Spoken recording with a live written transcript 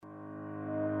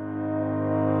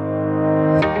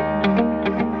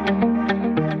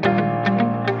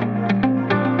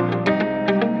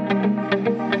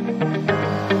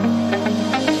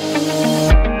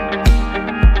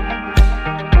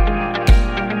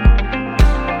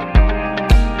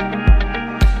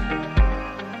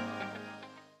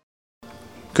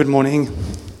Good morning,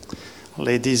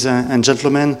 ladies and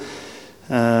gentlemen.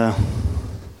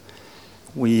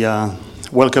 We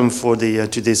welcome to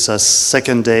this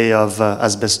second day of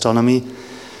Asbestonomy.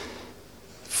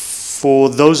 For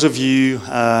those of you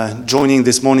joining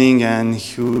this morning and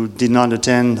who did not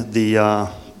attend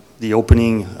the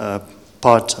opening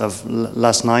part of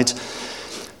last night,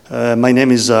 my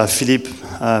name is Philippe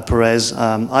Perez.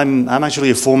 I'm actually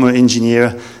a former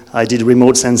engineer. I did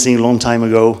remote sensing a long time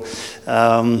ago,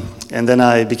 and then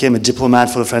I became a diplomat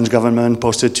for the French government,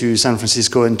 posted to San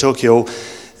Francisco and Tokyo.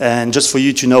 And just for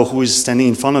you to know who is standing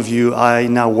in front of you, I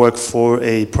now work for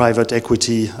a private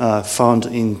equity fund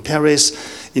in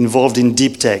Paris, involved in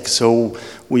deep tech. So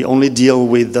we only deal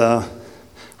with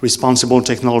responsible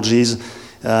technologies,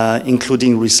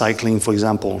 including recycling, for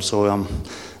example. So I'm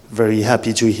very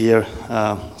happy to hear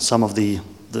some of the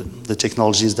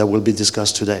technologies that will be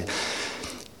discussed today.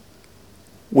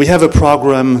 We have a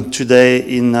program today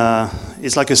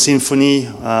it's like a symphony.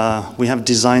 We have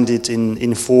designed it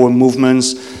in 4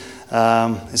 movements.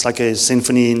 It's like a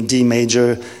symphony in D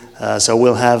major. So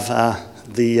we'll have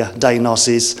the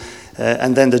diagnosis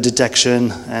and then the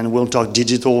detection, and we'll talk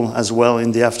digital as well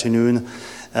in the afternoon.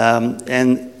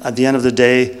 And at the end of the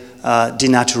day,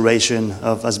 denaturation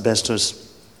of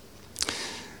asbestos.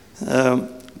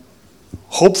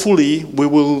 Hopefully,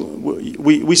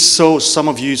 we saw, some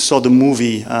of you saw the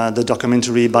movie, the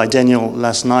documentary by Daniel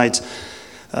last night.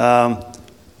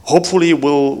 Hopefully,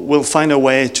 we'll find a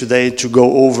way today to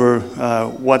go over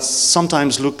what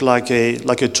sometimes look like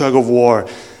a tug of war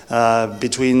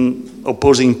between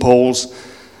opposing poles.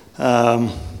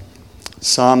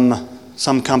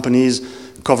 Some companies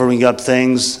covering up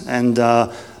things, and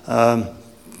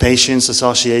patients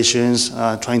associations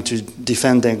trying to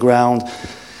defend their ground.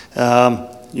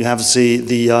 You have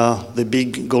the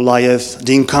big Goliath,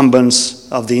 the incumbents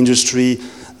of the industry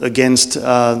against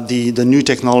the new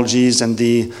technologies and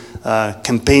the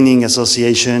campaigning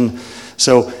association.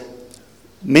 So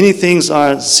many things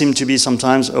seem to be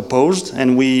sometimes opposed,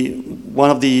 and one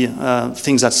of the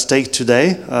things at stake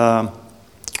today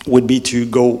would be to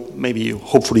go maybe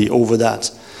hopefully over that.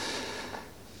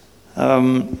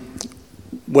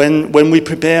 When we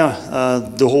prepare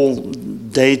the whole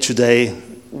day today,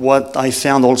 what I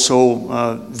found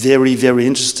also very, very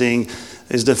interesting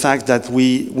is the fact that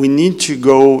we need to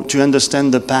go to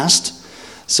understand the past.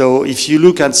 So if you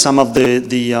look at some of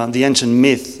the ancient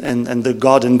myth and the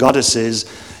god and goddesses,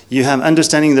 you have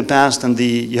understanding the past, and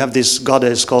you have this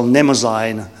goddess called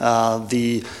Mnemosyne,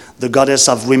 the goddess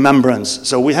of remembrance.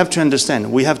 So we have to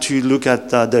understand. We have to look at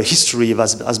the history of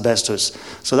asbestos.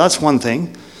 So that's one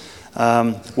thing.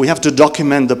 We have to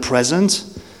document the present.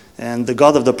 And the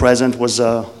god of the present was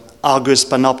Argus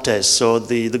Panoptes. So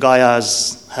the guy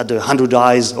had 100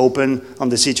 eyes open on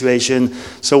the situation.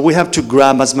 So we have to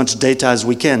grab as much data as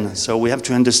we can. So we have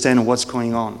to understand what's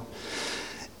going on.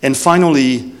 And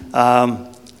finally,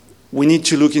 we need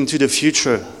to look into the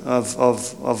future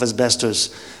of asbestos.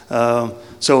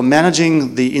 So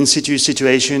managing the in situ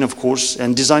situation, of course,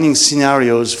 and designing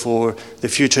scenarios for the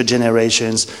future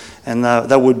generations. And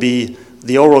that would be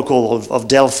the oracle of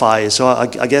Delphi. So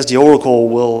I guess the oracle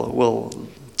will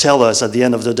tell us at the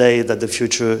end of the day that the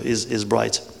future is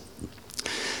bright.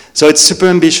 So it's super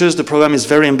ambitious. The program is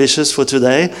very ambitious for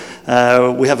today.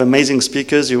 We have amazing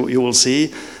speakers, you will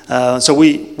see. So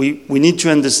we need to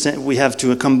understand, we have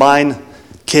to combine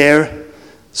care,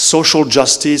 social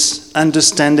justice,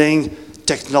 understanding,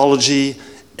 technology,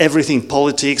 everything,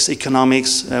 politics,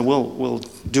 economics. We'll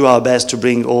do our best to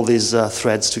bring all these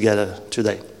threads together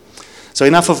today. So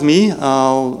enough of me.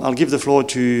 I'll give the floor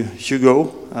to Hugo,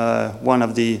 one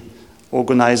of the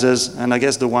organizers, and I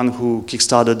guess the one who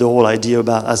kickstarted the whole idea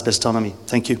about asbestonomy.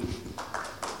 Thank you.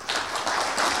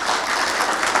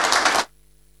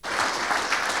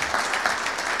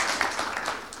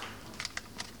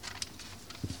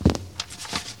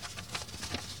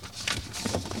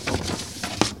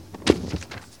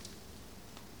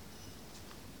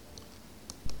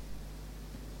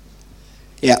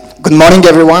 Yeah, good morning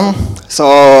everyone. So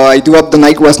I do hope the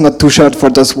night was not too short for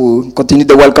those who continued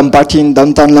the welcome party in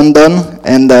downtown London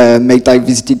and maybe I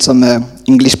visited some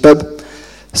English pub.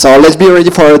 So let's be ready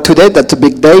for today, that's a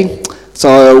big day.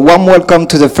 So warm welcome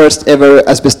to the first ever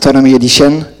Asbestonomy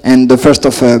edition and the first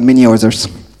of many others.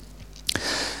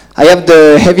 I have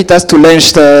the heavy task to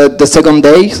launch the second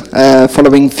day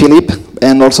following Philippe,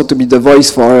 and also to be the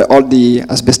voice for all the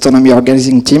Asbestonomy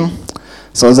organizing team.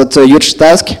 So that's a huge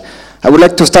task. I would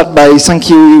like to start by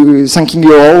thanking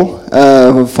you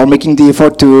all for making the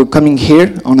effort to coming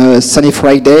here on a sunny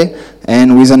Friday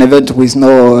and with an event with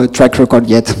no track record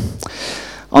yet.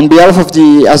 On behalf of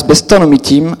the Asbestonomy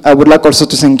team, I would like also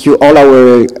to thank you all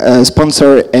our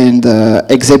sponsors and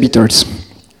exhibitors.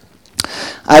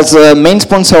 As a main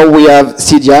sponsor, we have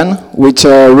CDIAN, which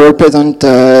represent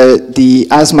the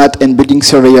hazmat and building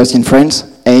surveyors in France,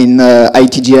 and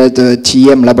ITGA, the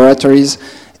TEM laboratories,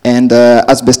 and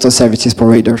asbestos services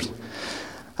providers.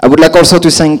 I would like also to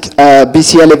thank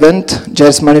BCL Event,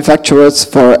 GES manufacturers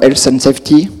for health and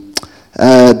safety,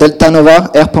 Delta Nova,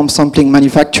 air pump sampling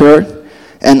manufacturer,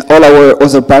 and all our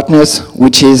other partners,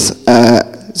 which is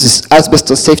this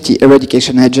Asbestos Safety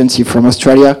Eradication Agency from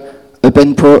Australia,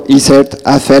 OpenPro, ECERT,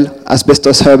 AFL,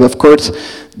 Asbestos Hub, of course,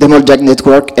 the Mulder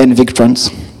Network, and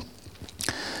Victrons.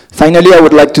 Finally, I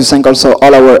would like to thank also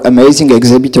all our amazing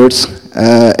exhibitors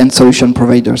and solution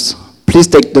providers. Please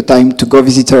take the time to go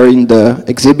visit her in the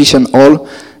exhibition hall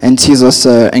and see those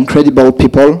incredible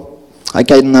people. I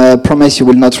can promise you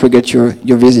will not regret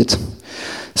your visit.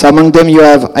 So among them you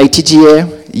have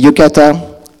ITGA,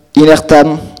 Yucata,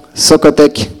 Inertam,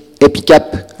 Socotec,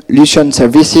 Epicap, Lucian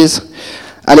Services,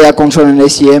 Alea Control and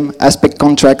ACM, Aspect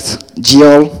Contracts,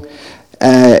 GEOL,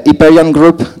 Hyperion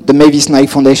Group, the Mavis Knight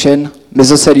Foundation,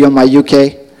 Mesothelioma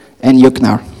UK, and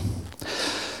UCNAR.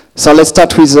 So let's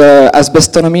start with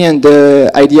asbestonomy and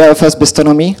the idea of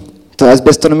asbestonomy. So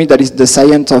asbestonomy, that is the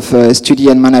science of study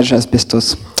and manage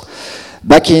asbestos.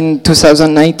 Back in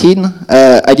 2019,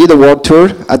 I did a world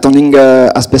tour attending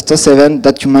Asbestos events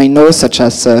that you might know, such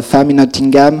as FAM in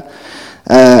Nottingham,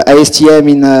 ASTM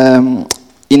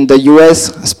in the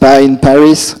US, SPA in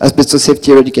Paris, Asbestos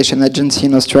Safety Eradication Agency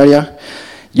in Australia,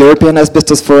 European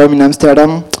Asbestos Forum in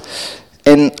Amsterdam.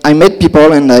 And I met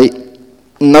people and I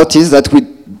noticed that we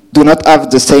do not have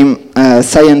the same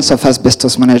science of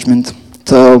asbestos management.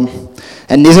 So,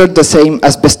 and neither the same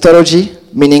asbestology,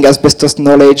 meaning asbestos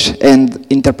knowledge and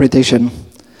interpretation.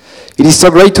 It is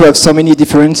so great to have so many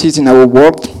differences in our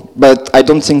world, but I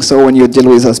don't think so when you deal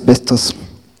with asbestos.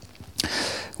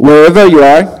 Wherever you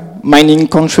are, mining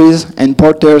countries,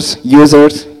 importers,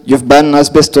 users, you've banned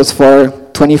asbestos for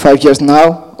 25 years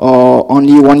now, or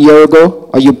only 1 year ago,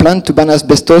 or you plan to ban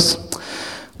asbestos,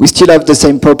 we still have the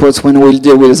same purpose when we'll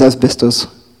deal with asbestos.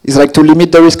 It's like to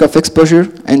limit the risk of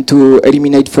exposure and to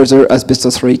eliminate further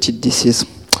asbestos-related disease.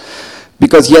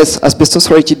 Because yes,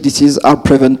 asbestos-related diseases are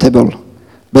preventable,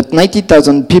 but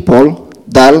 90,000 people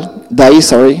die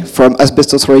from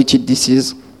asbestos-related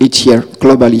disease each year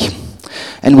globally.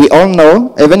 And we all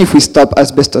know, even if we stop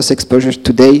asbestos exposure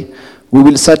today, we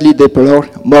will sadly deplore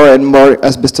more and more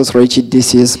asbestos-related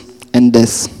disease and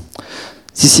deaths.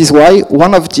 This is why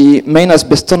one of the main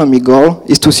asbestonomy goals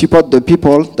is to support the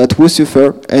people that will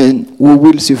suffer and who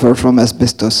will suffer from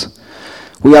asbestos.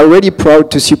 We are really proud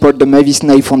to support the Mavis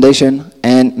Knight Foundation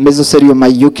and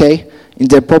Mesothelioma UK in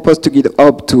their purpose to give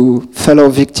hope to fellow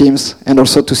victims and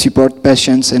also to support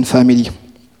patients and family.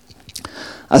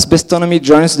 Asbestonomy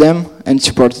joins them and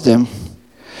supports them.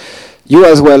 You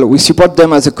as well, we support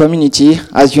them as a community.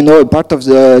 As you know, a part of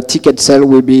the ticket sale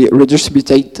will be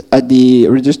redistributed at the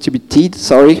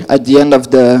end of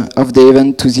the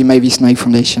event to the Mavis Knight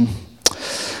Foundation.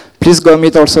 Please go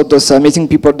meet also those amazing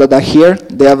people that are here.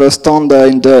 They have a stand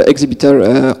in the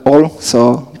exhibitor hall,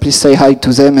 so please say hi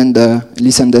to them and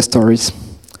listen their stories.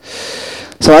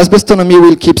 So asbestonomy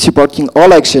will keep supporting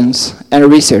all actions and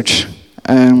research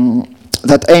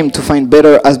that aim to find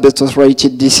better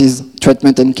asbestos-related disease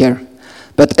treatment and care.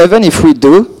 But even if we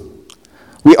do,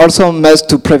 we also must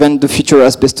to prevent the future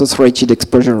asbestos-related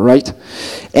exposure, right?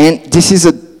 And this is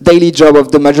a daily job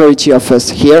of the majority of us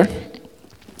here.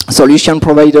 Solution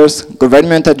providers,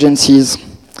 government agencies,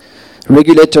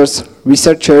 regulators,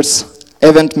 researchers,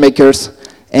 event makers,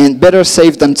 and better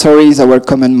safe than sorry is our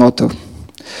common motto.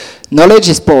 Knowledge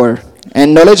is power,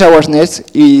 and knowledge awareness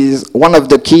is one of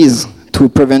the keys to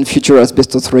prevent future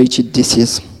asbestos-related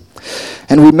disease.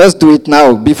 And we must do it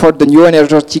now, before the new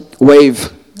energetic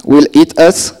wave will hit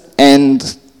us,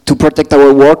 and to protect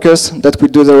our workers that will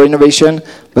do the renovation,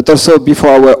 but also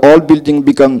before our old building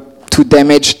become too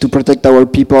damaged to protect our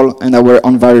people and our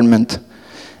environment.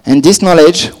 And this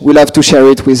knowledge, we'll have to share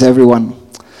it with everyone.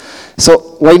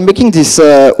 So while making this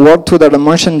world tour that I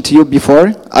mentioned to you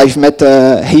before, I've met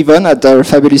Yvonne at our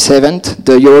fabulous event,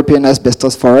 the European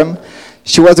Asbestos Forum.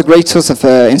 She was a great source of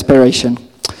inspiration.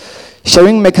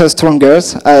 Sharing makes us stronger,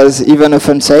 as Yvonne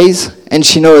often says, and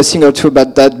she knows a thing or two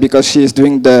about that because she is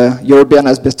doing the European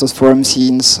Asbestos Forum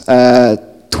since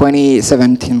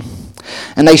 2017.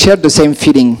 And I shared the same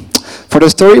feeling. For the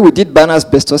story, we did ban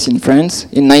asbestos in France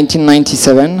in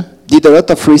 1997, did a lot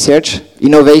of research,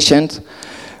 innovations.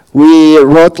 We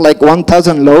wrote like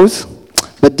 1,000 laws,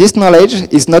 but this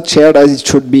knowledge is not shared as it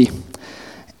should be.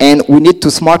 And we need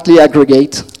to smartly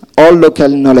aggregate all local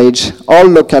knowledge, all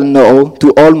local know-how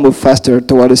to all move faster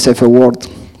toward a safer world.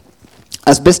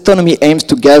 Asbestonomy aims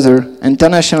to gather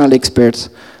international experts,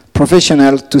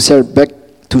 professionals to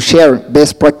share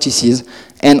best practices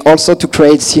and also to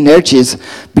create synergies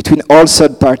between all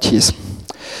third parties.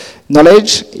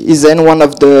 Knowledge is then one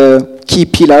of the key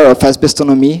pillars of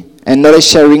asbestonomy, and knowledge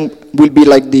sharing will be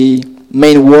like the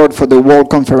main word for the World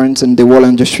Conference and the whole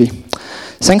industry.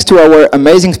 Thanks to our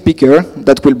amazing speaker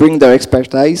that will bring their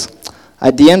expertise,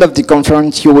 at the end of the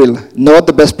conference you will know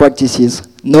the best practices,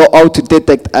 know how to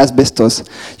detect asbestos,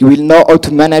 you will know how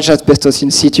to manage asbestos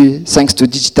in situ thanks to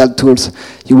digital tools,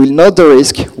 you will know the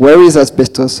risk, where is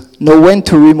asbestos, know when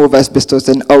to remove asbestos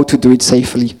and how to do it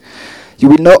safely. You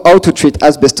will know how to treat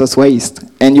asbestos waste,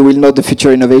 and you will know the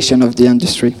future innovation of the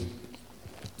industry.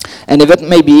 And even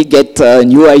maybe get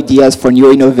new ideas for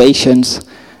new innovations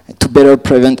to better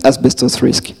prevent asbestos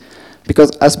risk. Because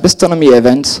asbestonomy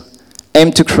events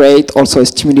aim to create also a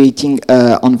stimulating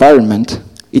environment.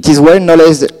 It is where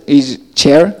knowledge is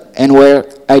shared and where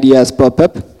ideas pop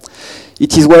up.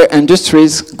 It is where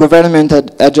industries, government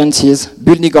agencies,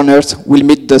 building owners will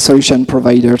meet the solution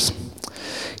providers.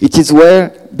 It is where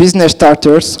business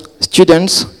starters,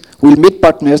 students will meet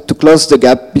partners to close the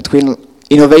gap between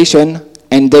innovation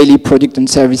and daily product and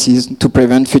services to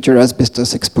prevent future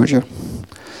asbestos exposure.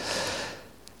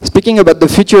 Speaking about the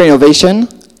future innovation,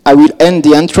 I will end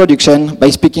the introduction by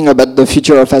speaking about the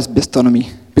future of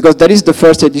asbestonomy, because that is the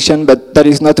first edition, but that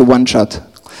is not a one-shot.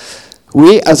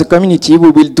 We, as a community,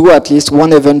 we will do at least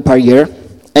one event per year,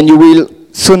 and you will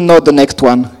soon know the next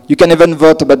one. You can even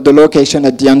vote about the location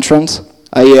at the entrance.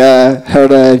 I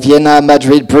heard Vienna,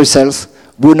 Madrid, Brussels.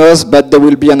 Who knows, but there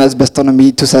will be an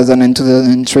asbestonomy 2000 and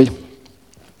 2003.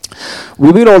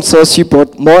 We will also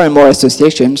support more and more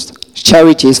associations,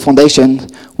 charities,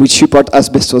 foundations, which support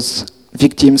asbestos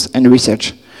victims and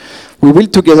research. We will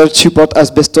together support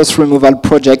asbestos removal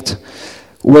projects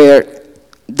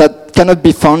that cannot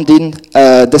be funded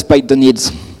despite the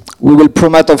needs. We will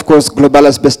promote, of course, global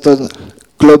asbestos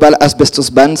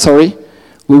ban.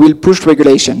 We will push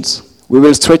regulations. We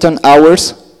will straighten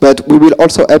ours, but we will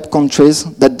also help countries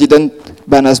that didn't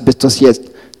ban asbestos yet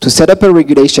to set up a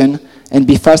regulation and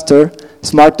be faster,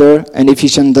 smarter, and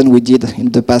efficient than we did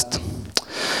in the past.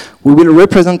 We will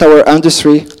represent our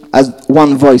industry as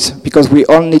one voice, because we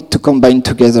all need to combine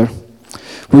together.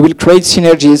 We will create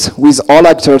synergies with all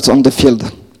actors on the field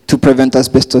to prevent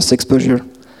asbestos exposure.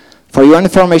 For your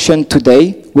information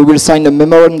today, we will sign a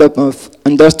memorandum of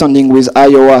understanding with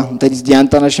IOA, that is the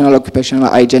International Occupational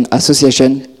Hygiene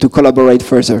Association, to collaborate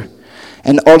further.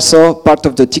 And also, part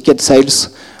of the ticket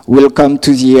sales will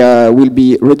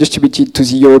be redistributed to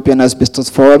the European Asbestos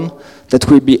Forum that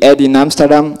will be held in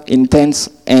Amsterdam in 10th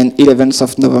and 11th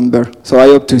of November. So I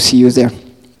hope to see you there.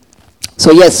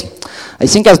 So yes, I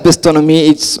think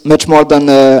asbestonomy is much more than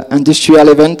an industrial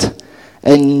event,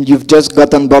 and you've just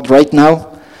got on board right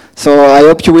now. So I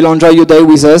hope you will enjoy your day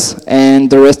with us and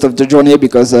the rest of the journey,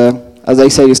 because as I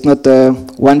say, it's not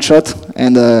one shot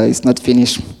and it's not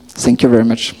finished. Thank you very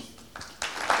much.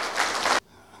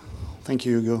 Thank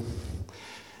you, Hugo.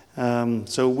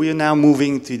 So we are now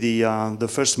moving to the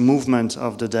first movement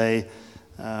of the day,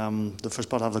 the first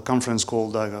part of the conference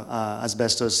called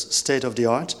Asbestos State of the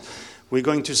Art. We're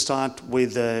going to start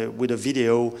with a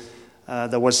video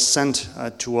that was sent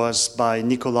to us by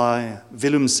Nikolaj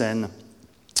Villumsen.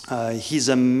 He's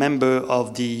a member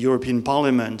of the European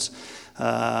Parliament.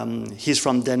 He's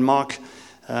from Denmark.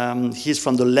 He's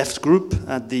from the left group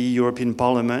at the European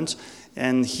Parliament.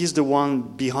 And he's the one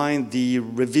behind the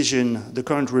revision, the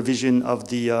current revision of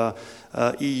the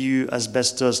EU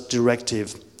Asbestos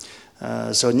Directive.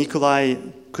 So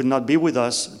Nikolaj could not be with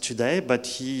us today, but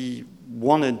he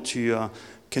wanted to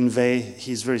convey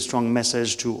his very strong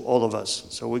message to all of us.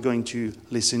 So we're going to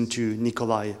listen to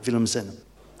Nikolaj Villumsen.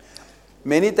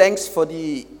 Many thanks for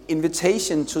the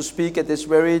invitation to speak at this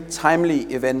very timely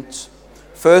event.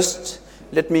 First,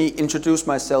 let me introduce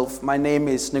myself. My name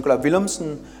is Nikolaj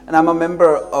Villumsen, and I'm a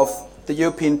member of the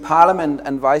European Parliament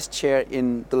and Vice Chair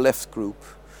in the Left Group.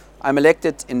 I'm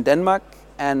elected in Denmark,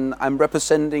 and I'm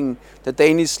representing the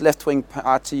Danish left-wing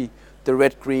party, the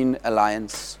Red-Green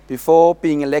Alliance. Before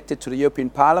being elected to the European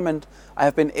Parliament, I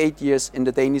have been 8 years in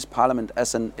the Danish Parliament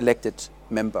as an elected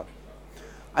member.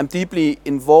 I'm deeply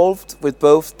involved with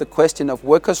both the question of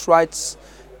workers' rights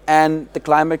and the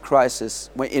climate crisis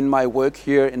in my work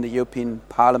here in the European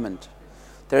Parliament.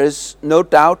 There is no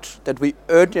doubt that we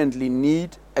urgently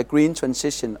need a green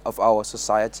transition of our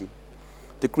society.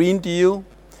 The Green Deal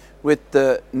with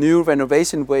the new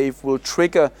renovation wave will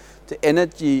trigger the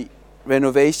energy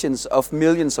renovations of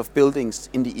millions of buildings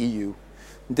in the EU.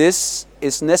 This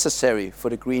is necessary for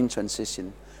the green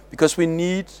transition because we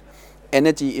need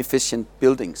energy efficient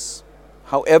buildings.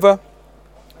 However,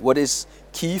 what is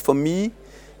key for me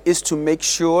is to make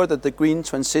sure that the green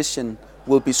transition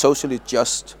will be socially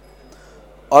just.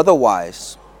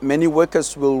 Otherwise, many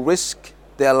workers will risk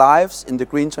their lives in the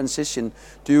green transition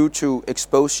due to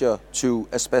exposure to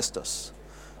asbestos.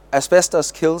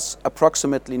 Asbestos kills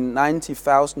approximately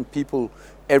 90,000 people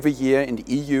every year in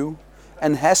the EU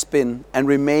and has been and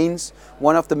remains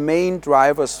one of the main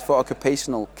drivers for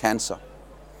occupational cancer.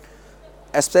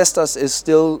 Asbestos is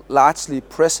still largely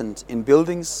present in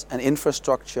buildings and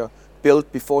infrastructure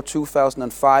built before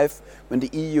 2005 when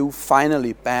the EU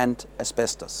finally banned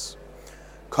asbestos.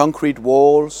 Concrete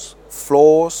walls,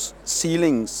 floors,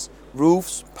 ceilings,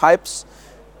 roofs, pipes,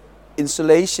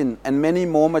 insulation and many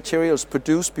more materials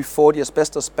produced before the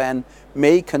asbestos ban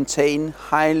may contain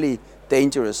highly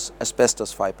dangerous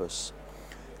asbestos fibers.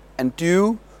 And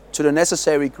due to the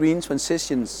necessary green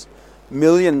transitions,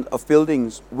 millions of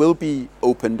buildings will be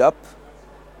opened up.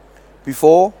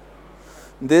 Before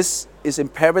this is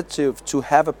imperative to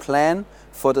have a plan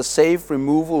for the safe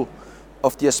removal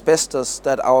of the asbestos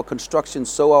that our construction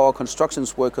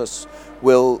workers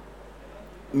will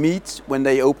meet when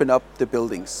they open up the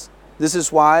buildings. This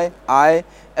is why I,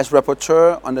 as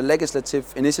rapporteur on the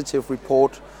legislative initiative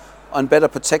report on better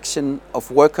protection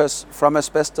of workers from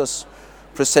asbestos,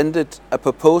 presented a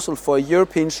proposal for a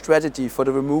European strategy for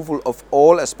the removal of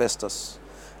all asbestos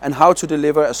and how to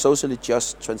deliver a socially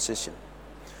just transition.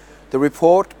 The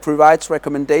report provides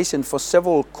recommendations for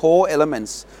several core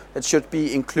elements that should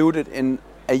be included in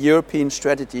a European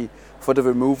strategy for the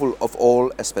removal of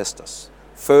all asbestos.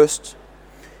 First,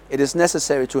 it is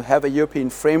necessary to have a European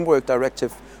framework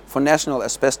directive for national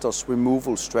asbestos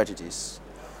removal strategies.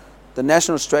 The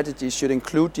national strategy should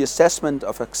include the assessment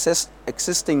of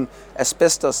existing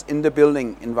asbestos in the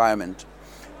building environment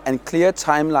and clear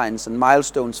timelines and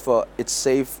milestones for its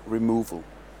safe removal.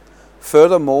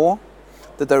 Furthermore,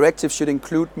 the directive should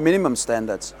include minimum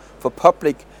standards for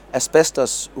public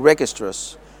asbestos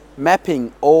registers,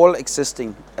 mapping all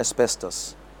existing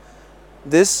asbestos.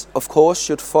 This, of course,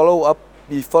 should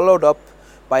be followed up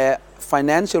by a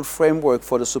financial framework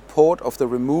for the support of the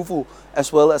removal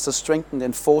as well as a strengthened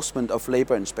enforcement of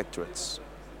labour inspectorates.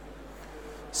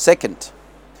 Second,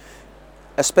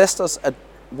 asbestos at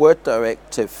work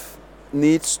directive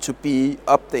needs to be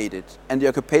updated and the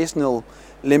occupational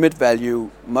limit value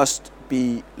must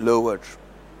be lowered.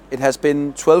 It has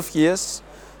been 12 years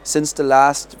since the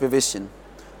last revision.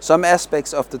 Some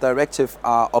aspects of the directive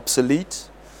are obsolete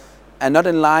and not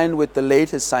in line with the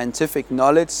latest scientific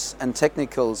knowledge and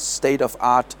technical state of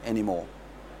art anymore.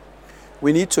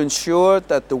 We need to ensure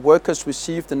that the workers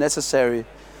receive the necessary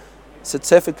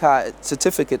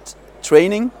certificate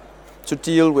training to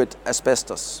deal with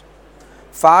asbestos.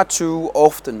 Far too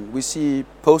often we see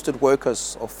posted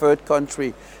workers or third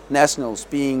country nationals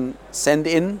being sent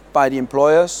in by the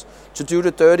employers to do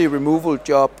the dirty removal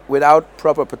job without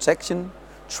proper protection,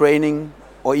 training,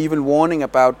 or even warning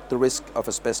about the risk of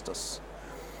asbestos.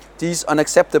 These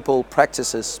unacceptable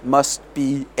practices must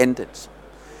be ended.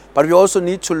 But we also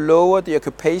need to lower the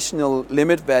occupational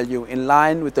limit value in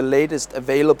line with the latest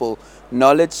available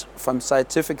knowledge from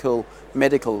scientific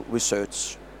medical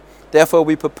research. Therefore,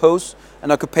 we propose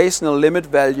an occupational limit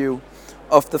value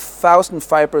of the 1,000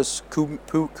 fibers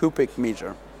cubic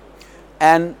meter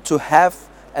and to have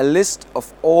a list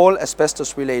of all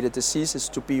asbestos-related diseases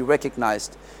to be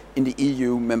recognized in the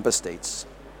EU member states.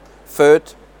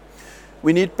 Third,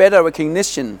 we need better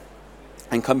recognition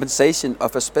and compensation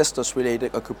of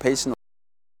asbestos-related occupational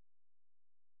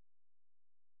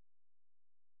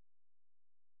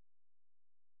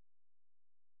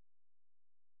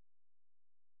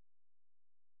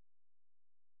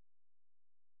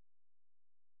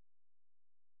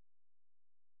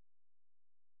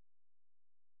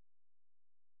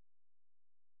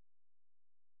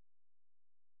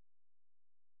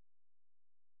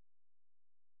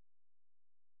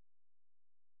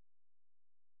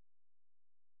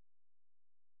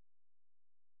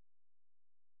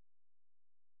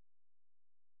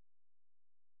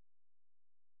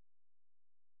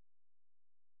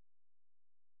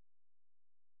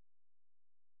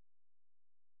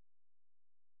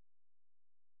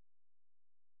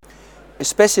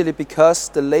especially because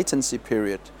the latency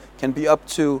period can be up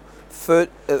to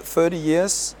 30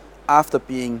 years after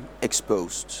being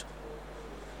exposed.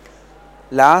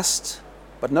 Last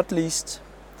but not least,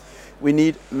 we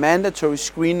need mandatory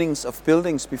screenings of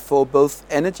buildings before both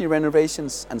energy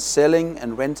renovations and selling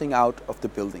and renting out of the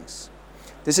buildings.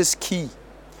 This is key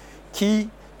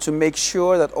to make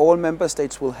sure that all member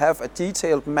states will have a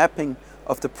detailed mapping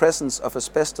of the presence of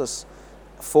asbestos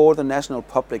for the national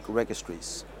public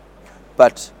registries.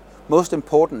 But most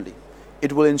importantly,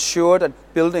 it will ensure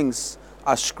that buildings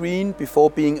are screened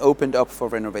before being opened up for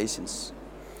renovations.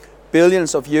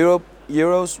 Billions of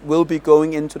euros will be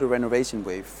going into the renovation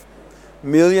wave.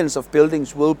 Millions of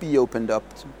buildings will be opened up.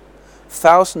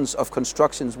 Thousands of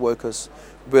construction workers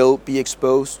will be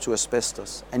exposed to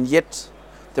asbestos, and yet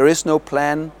there is no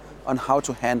plan on how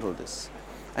to handle this.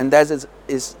 And that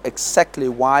is exactly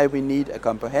why we need a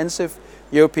comprehensive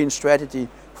European strategy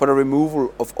for the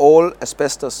removal of all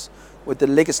asbestos with the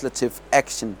legislative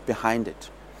action behind it.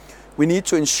 We need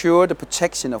to ensure the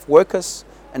protection of workers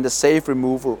and the safe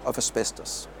removal of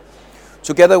asbestos.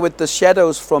 Together with the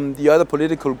shadows from the other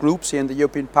political groups here in the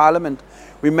European Parliament,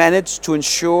 we managed to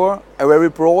ensure a very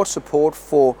broad support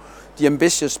for the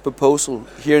ambitious proposal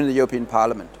here in the European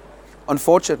Parliament.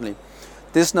 Unfortunately,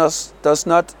 this does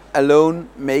not alone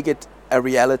make it a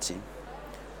reality.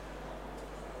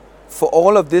 For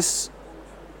all of this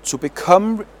to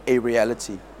become a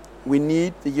reality, we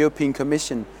need the European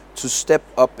Commission to step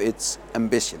up its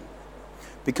ambition,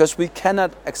 because we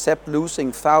cannot accept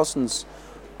losing thousands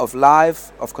of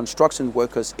lives of construction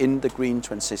workers in the green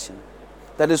transition.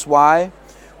 That is why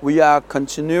we are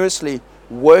continuously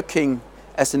working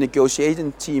as a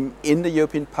negotiating team in the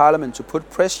European Parliament to put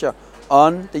pressure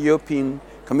on the European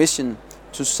Commission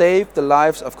to save the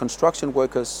lives of construction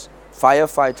workers,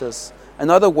 firefighters and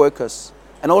other workers,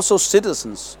 and also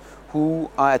citizens who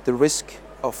are at the risk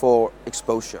for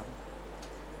exposure.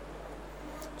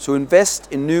 To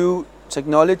invest in new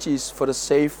technologies for the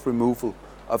safe removal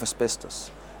of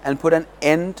asbestos and put an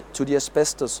end to the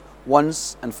asbestos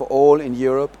once and for all in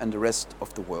Europe and the rest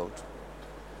of the world.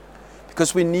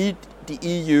 Because we need the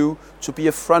EU to be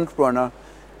a front runner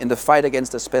in the fight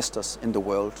against asbestos in the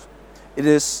world. It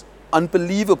is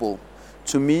unbelievable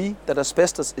to me that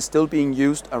asbestos is still being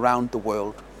used around the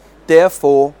world.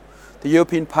 Therefore, the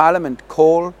European Parliament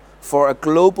called for a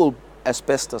global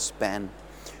asbestos ban.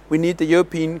 We need the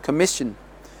European Commission,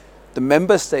 the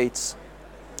Member States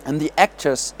and the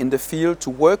actors in the field to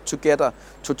work together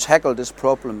to tackle this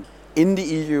problem in the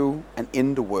EU and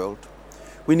in the world.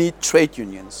 We need trade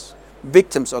unions,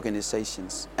 victims'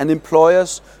 organizations and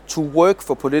employers to work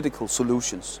for political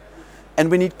solutions. And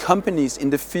we need companies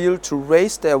in the field to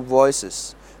raise their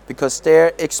voices because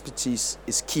their expertise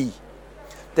is key.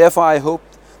 Therefore, I hope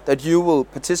that you will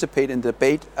participate in the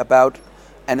debate about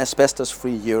an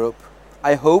asbestos-free Europe.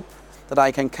 I hope that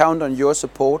I can count on your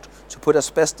support to put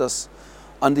asbestos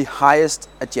on the highest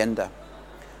agenda.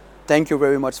 Thank you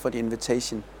very much for the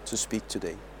invitation to speak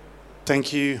today.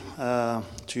 Thank you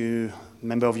to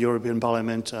Member of European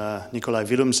Parliament, Nikolaj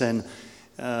Villumsen.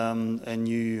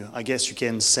 And I guess you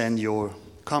can send your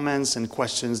comments and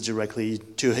questions directly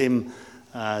to him,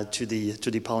 to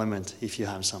the Parliament, if you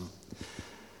have some.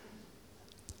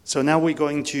 So now we're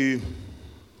going to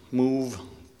move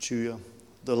to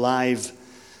the live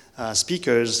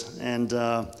speakers, and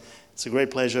it's a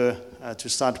great pleasure to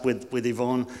start with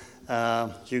Yvonne.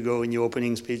 You go in your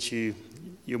opening speech.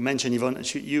 You mentioned Yvonne.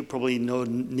 You probably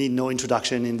need no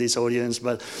introduction in this audience,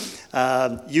 but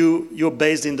you're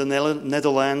based in the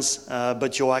Netherlands,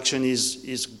 but your action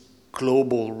is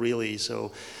global, really.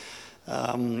 So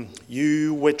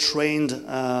you were trained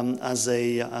as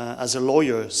a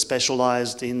lawyer,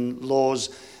 specialized in laws,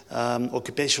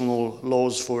 occupational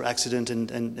laws for accident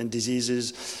and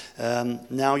diseases.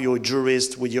 Now you're a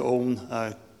jurist with your own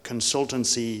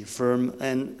consultancy firm,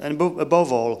 and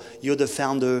above all, you're the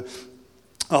founder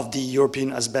of the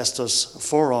European Asbestos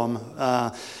Forum.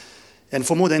 And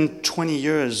for more than 20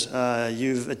 years,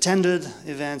 you've attended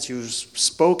events, you've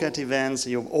spoke at events,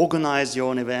 you've organized your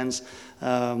own events.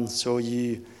 So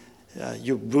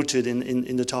you're rooted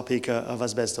in the topic of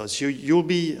asbestos. You'll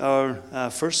be our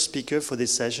first speaker for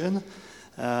this session.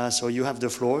 So you have the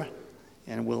floor,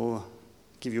 and we'll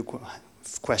give you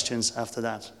questions after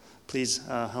that. Please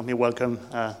help me welcome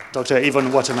Dr.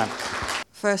 Yvonne Waterman.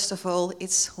 First of all,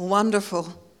 it's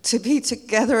wonderful to be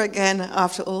together again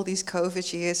after all these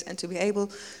COVID years and to be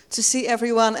able to see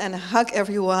everyone and hug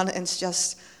everyone. And it's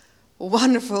just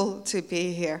wonderful to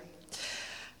be here.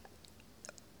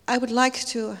 I would like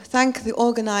to thank the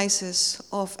organizers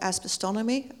of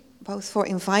Asbestonomy, both for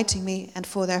inviting me and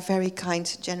for their very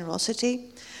kind generosity.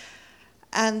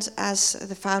 And as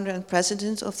the founder and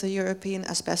president of the European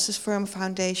Asbestos Firm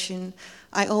Foundation,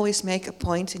 I always make a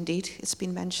point, indeed, it's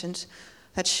been mentioned,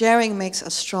 that sharing makes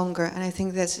us stronger, and I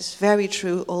think this is very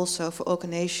true also for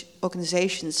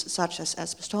organizations such as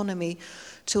Asbestonomy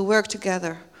to work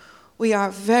together. We are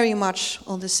very much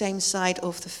on the same side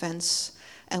of the fence,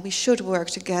 and we should work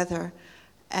together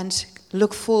and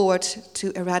look forward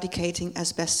to eradicating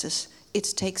asbestos.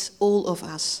 It takes all of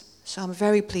us. So I'm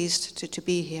very pleased to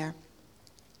be here.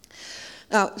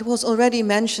 Now, it was already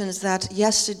mentioned that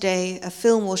yesterday a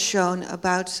film was shown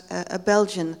about a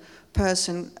Belgian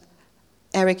person,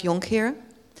 Eric Jonker.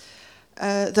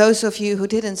 Those of you who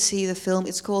didn't see the film,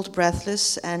 it's called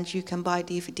Breathless, and you can buy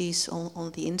DVDs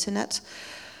on the internet.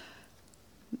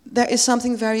 There is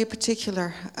something very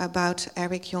particular about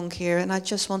Eric Jonker, and I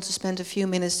just want to spend a few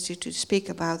minutes to speak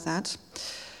about that.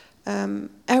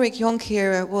 Eric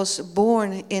Jonker was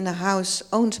born in a house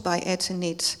owned by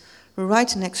Eternit,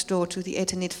 right next door to the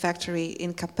Eternit factory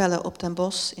in Capelle op den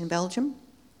Bosch in Belgium.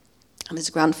 And his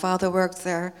grandfather worked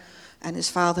there, and his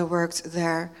father worked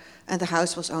there, and the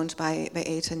house was owned by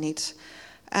Eternit.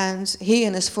 And he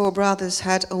and his 4 brothers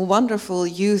had a wonderful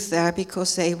youth there,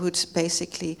 because they would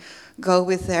basically go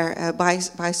with their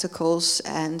bicycles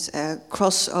and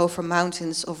cross over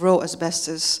mountains of raw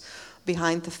asbestos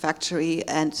behind the factory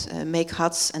and make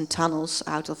huts and tunnels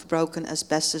out of broken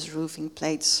asbestos roofing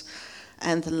plates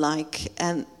and the like.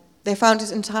 And they found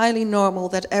it entirely normal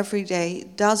that every day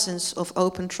dozens of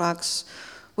open trucks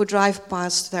would drive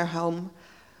past their home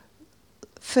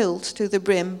filled to the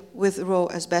brim with raw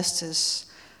asbestos.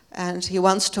 And he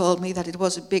once told me that it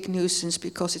was a big nuisance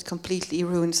because it completely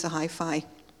ruined the hi-fi.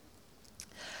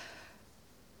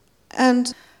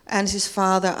 And his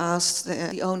father asked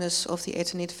the owners of the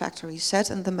Eternit factory,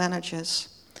 said, and the managers.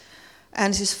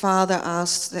 And his father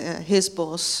asked his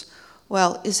boss,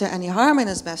 well, is there any harm in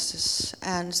asbestos?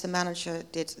 And the manager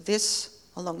did this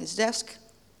along his desk.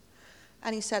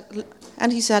 And he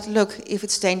said, look, if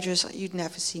it's dangerous, you'd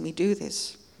never see me do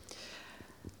this.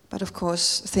 But of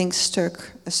course, things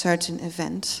struck a certain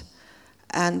event.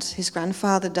 And his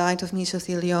grandfather died of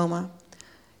mesothelioma.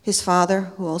 His father,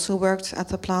 who also worked at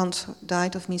the plant,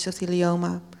 died of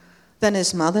mesothelioma. Then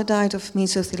his mother died of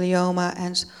mesothelioma,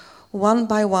 and one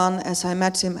by one, as I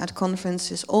met him at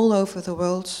conferences all over the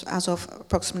world, as of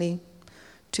approximately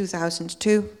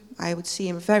 2002, I would see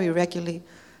him very regularly,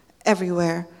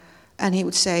 everywhere, and he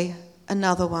would say,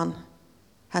 another one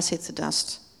has hit the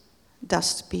dust.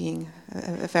 Dust being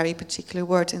a very particular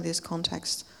word in this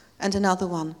context. And another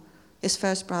one, his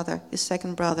first brother, his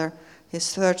second brother,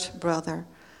 his third brother.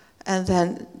 And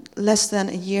then, less than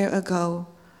a year ago,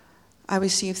 I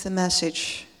received the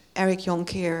message, Eric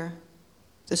Jonker,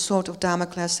 the sword of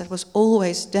Damocles that was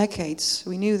always decades,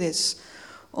 we knew this,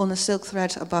 on a silk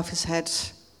thread above his head,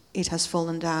 it has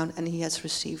fallen down and he has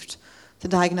received the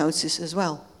diagnosis as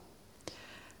well.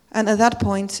 And at that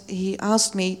point, he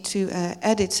asked me to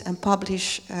edit and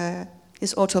publish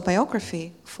his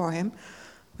autobiography for him,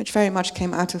 which very much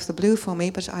came out of the blue for me,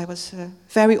 but I was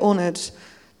very honored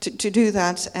to do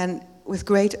that, and with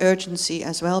great urgency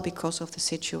as well because of the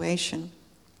situation.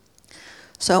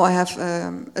 So I have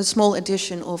a small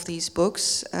edition of these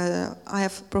books. I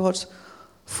have brought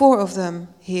 4 of them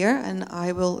here, and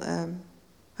I will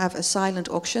have a silent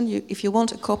auction. If you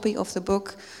want a copy of the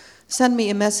book, send me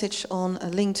a message on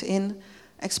LinkedIn,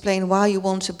 explain why you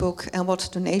want a book and what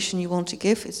donation you want to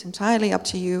give. It's entirely up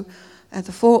to you. And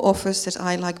the 4 offers that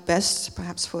I like best,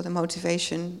 perhaps for the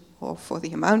motivation or for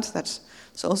the amount, that's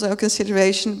also a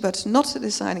consideration, but not the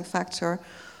deciding factor,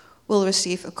 will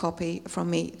receive a copy from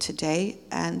me today,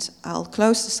 and I'll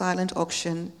close the silent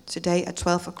auction today at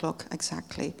 12 o'clock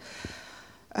exactly.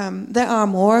 There are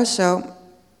more, so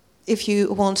if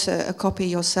you want a copy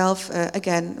yourself,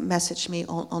 again, message me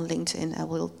on LinkedIn, and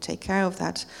we'll take care of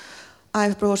that.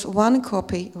 I've brought 1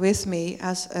 copy with me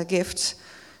as a gift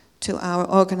to our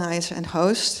organizer and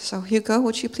host. So Hugo,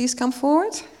 would you please come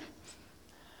forward?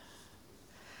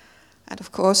 And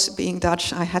of course, being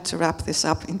Dutch, I had to wrap this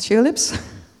up in tulips.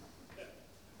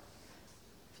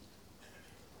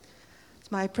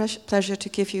 It's my pleasure to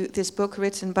give you this book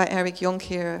written by Eric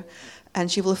Jonker,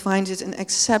 and you will find it an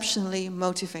exceptionally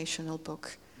motivational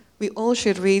book. We all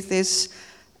should read this,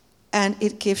 and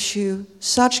it gives you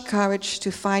such courage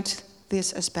to fight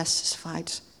this asbestos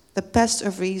fight. The best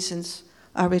of reasons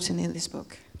are written in this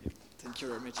book. Thank you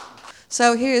very much.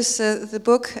 So here's the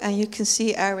book, and you can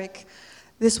see Eric.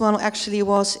 This one actually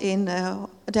was in a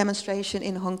demonstration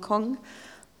in Hong Kong.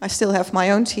 I still have my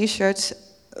own t-shirt,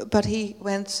 but he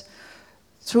went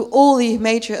through all the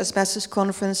major asbestos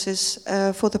conferences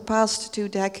for the past 2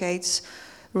 decades,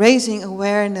 raising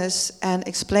awareness and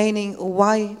explaining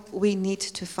why we need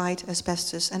to fight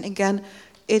asbestos. And again,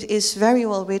 it is very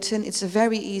well written, it's a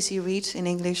very easy read in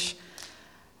English,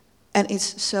 and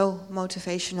it's so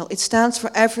motivational. It stands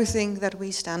for everything that we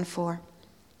stand for.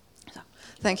 So,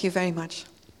 thank you very much.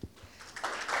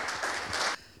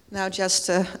 Now just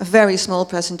a very small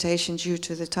presentation due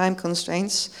to the time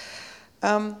constraints.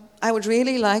 I would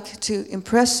really like to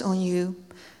impress on you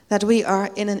that we are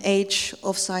in an age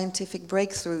of scientific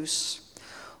breakthroughs,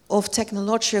 of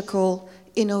technological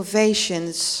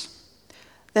innovations.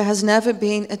 There has never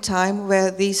been a time where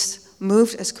these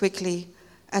moved as quickly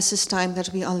as this time that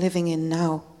we are living in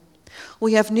now.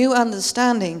 We have new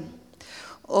understanding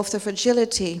of the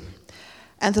fragility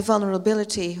and the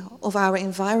vulnerability of our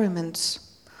environment,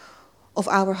 of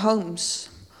our homes,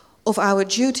 of our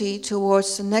duty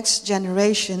towards the next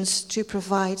generations to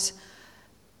provide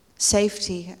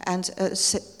safety and a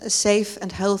safe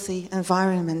and healthy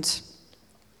environment.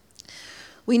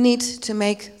 We need to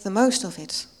make the most of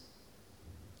it.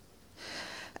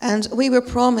 And we were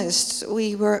promised,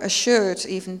 we were assured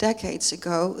even decades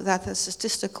ago that the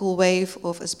statistical wave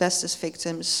of asbestos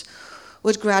victims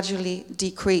would gradually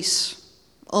decrease,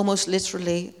 almost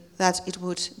literally that it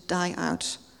would die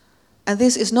out. And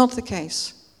this is not the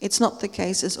case. It's not the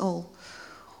case at all.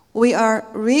 We are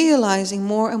realizing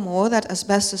more and more that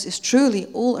asbestos is truly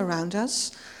all around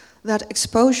us, that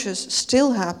exposures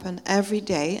still happen every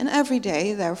day, and every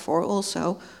day, therefore,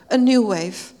 also a new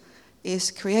wave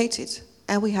is created.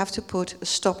 And we have to put a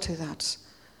stop to that.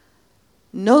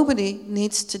 Nobody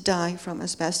needs to die from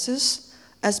asbestos.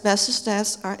 Asbestos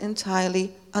deaths are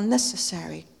entirely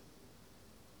unnecessary.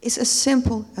 It's as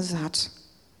simple as that.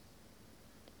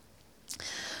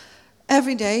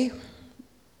 Every day,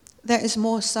 there is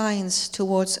more science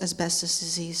towards asbestos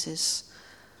diseases.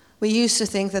 We used to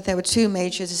think that there were two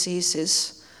major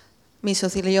diseases,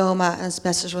 mesothelioma and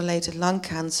asbestos-related lung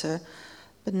cancer,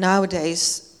 but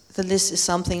nowadays the list is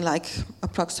something like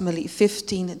approximately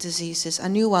 15 diseases,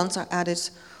 and new ones are added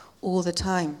all the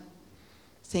time.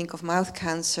 Think of mouth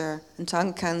cancer and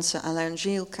tongue cancer and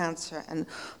laryngeal cancer and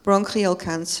bronchial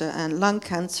cancer and lung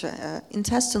cancer,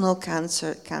 intestinal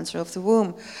cancer, cancer of the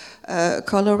womb,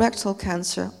 colorectal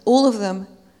cancer. All of them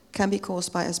can be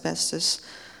caused by asbestos.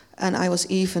 And I was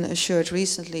even assured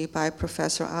recently by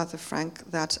Professor Arthur Frank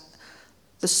that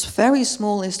the very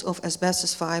smallest of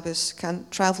asbestos fibers can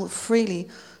travel freely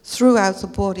throughout the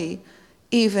body,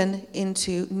 even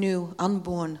into new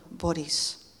unborn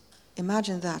bodies.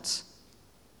 Imagine that.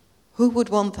 Who would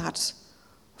want that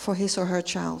for his or her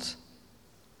child?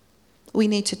 We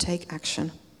need to take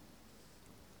action.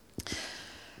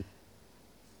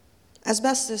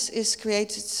 Asbestos is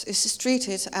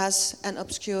treated as an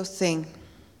obscure thing.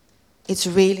 It's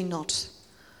really not.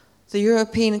 The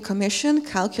European Commission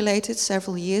calculated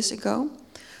several years ago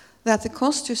that the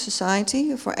cost to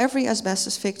society for every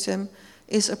asbestos victim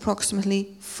is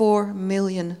approximately 4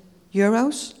 million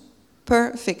euros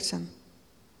per victim.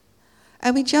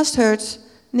 And we just heard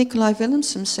Nikolaj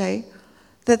Villumsen say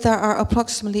that there are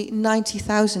approximately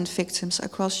 90,000 victims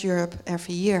across Europe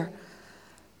every year.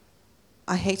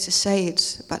 I hate to say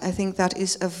it, but I think that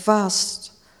is a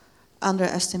vast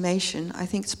underestimation. I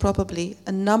think it's probably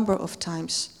a number of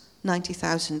times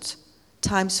 90,000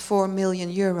 times 4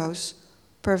 million euros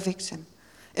per victim.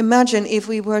 Imagine if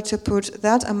we were to put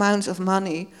that amount of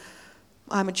money,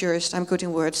 I'm a jurist, I'm good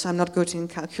in words, I'm not good in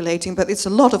calculating, but it's a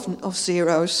lot of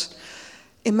zeros.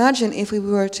 Imagine if we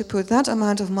were to put that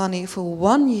amount of money for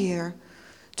 1 year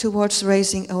towards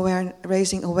raising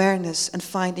awareness and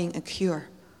finding a cure.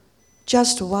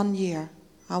 Just 1 year.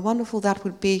 How wonderful that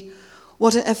would be.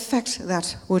 What an effect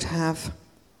that would have.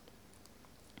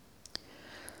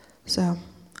 So,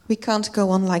 we can't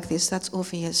go on like this, that's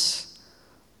obvious.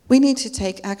 We need to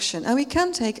take action, and we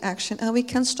can take action, and we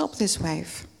can stop this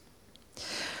wave.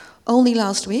 Only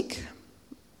last week,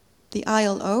 the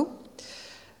ILO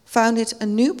founded a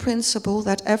new principle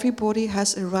that everybody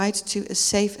has a right to a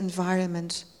safe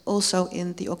environment, also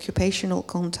in the occupational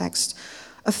context.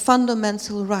 A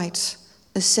fundamental right,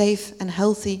 a safe and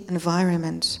healthy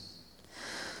environment.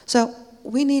 So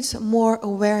we need more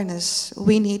awareness.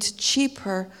 We need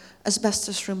cheaper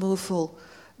asbestos removal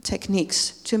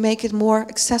techniques to make it more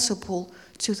accessible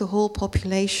to the whole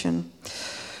population.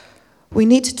 We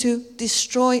need to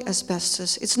destroy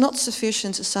asbestos. It's not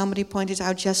sufficient, as somebody pointed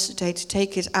out yesterday, to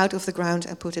take it out of the ground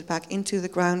and put it back into the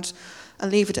ground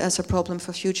and leave it as a problem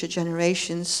for future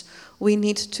generations. We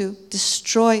need to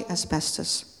destroy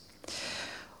asbestos.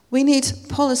 We need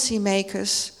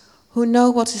policymakers who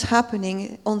know what is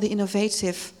happening on the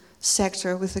innovative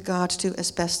sector with regard to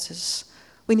asbestos.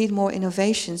 We need more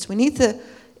innovations. We need the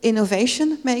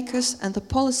innovation makers and the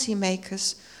policy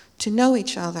makers to know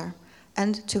each other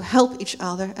and to help each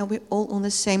other, and we're all on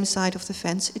the same side of the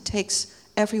fence. It takes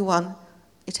everyone,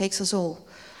 it takes us all.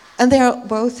 And they are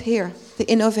both here, the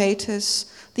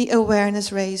innovators, the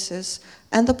awareness raisers,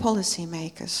 and the policy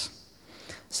makers.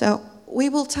 So we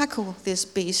will tackle this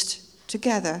beast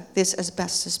together, this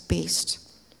asbestos beast.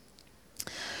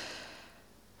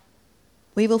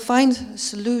 We will find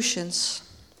solutions.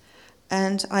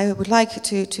 And I would like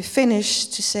to finish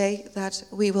to say that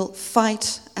we will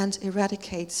fight and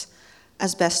eradicate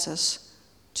asbestos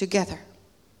together.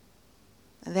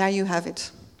 And there you have it.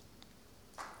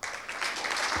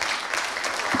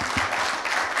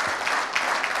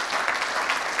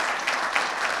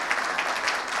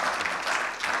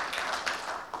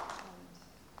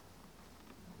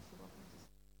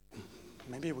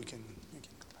 Maybe we can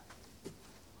go back.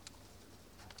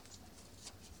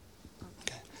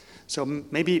 Okay. So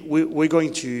maybe we're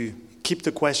going to keep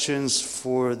the questions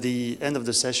for the end of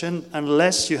the session,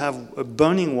 unless you have a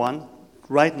burning one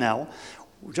right now.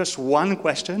 Just one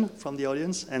question from the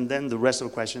audience, and then the rest of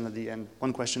the question at the end.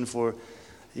 One question for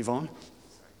Yvonne.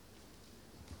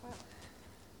 Well,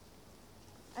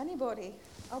 anybody?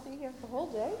 I'll be here the whole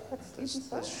day. That's even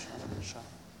so.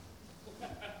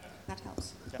 That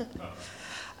helps. Yeah.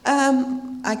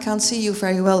 I can't see you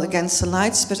very well against the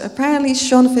lights, but apparently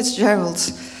Sean Fitzgerald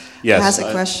has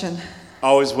a question.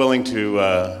 Always willing to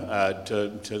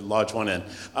lodge one in.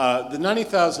 The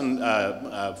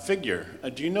 90,000 figure,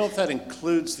 do you know if that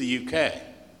includes the UK?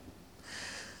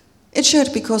 It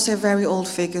should, because they're very old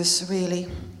figures, really.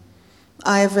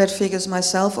 I have read figures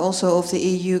myself, also of the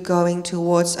EU going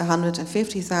towards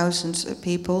 150,000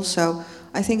 people, so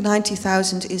I think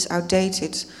 90,000 is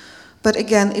outdated. But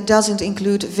again, it doesn't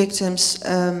include victims,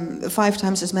 5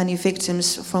 times as many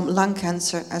victims from lung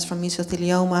cancer as from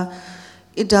mesothelioma.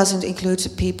 It doesn't include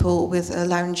people with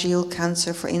laryngeal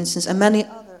cancer, for instance, and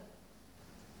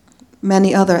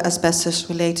many other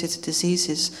asbestos-related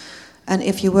diseases. And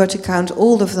if you were to count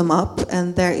all of them up,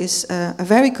 and there is a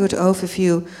very good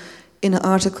overview in an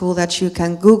article that you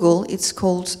can Google, it's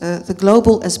called The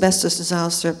Global Asbestos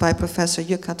Disaster by Professor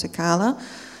Jukka Tekala.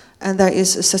 And there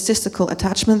is a statistical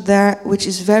attachment there, which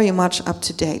is very much up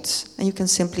to date. And you can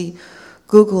simply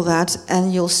Google that,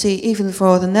 and you'll see, even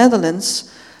for the Netherlands,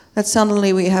 that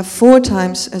suddenly we have 4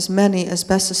 times as many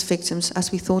asbestos victims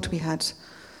as we thought we had.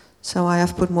 So I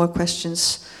have put more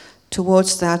questions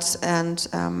towards that, and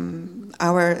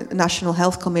our National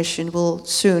Health Commission will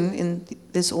soon, in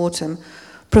this autumn,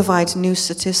 provide new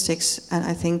statistics, and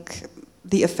I think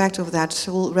the effect of that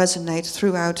will resonate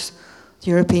throughout the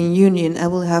European Union,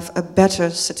 and we'll have a better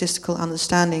statistical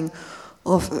understanding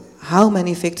of how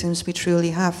many victims we truly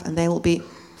have, and they will be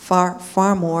far,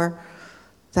 far more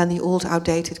than the old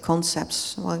outdated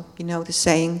concepts. Well, you know the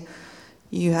saying,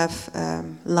 you have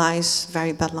lies,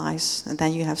 very bad lies, and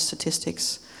then you have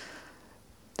statistics.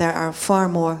 There are far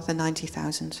more than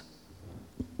 90,000.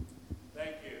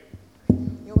 Thank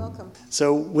you. You're welcome.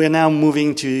 So we're now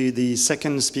moving to the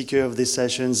second speaker of this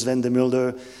session, Sven de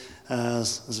Mulder.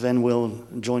 Sven will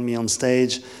join me on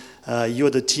stage. You're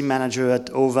the team manager at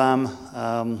OVAM,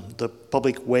 the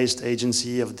public waste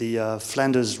agency of the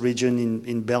Flanders region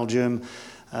in Belgium.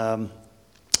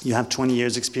 You have 20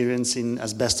 years experience in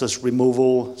asbestos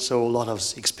removal, so a lot of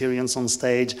experience on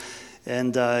stage.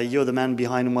 And you're the man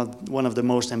behind one of the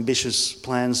most ambitious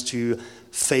plans to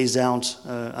phase out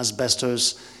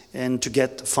asbestos and to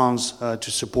get funds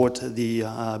to support the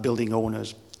building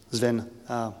owners. Sven,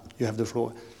 you have the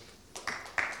floor.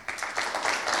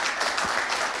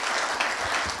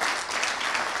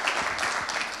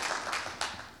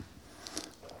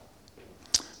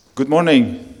 Good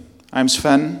morning. I'm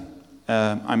Sven.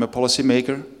 I'm a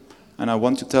policymaker, and I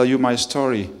want to tell you my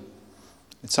story.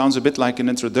 It sounds a bit like an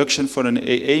introduction for an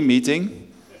AA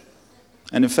meeting,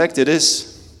 and in fact it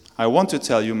is. I want to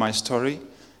tell you my story,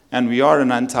 and we are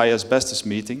an anti-asbestos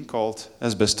meeting called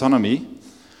ASBESTONOMY.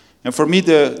 And for me,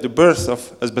 the birth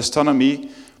of ASBESTONOMY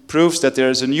proves that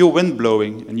there is a new wind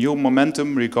blowing, a new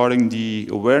momentum regarding the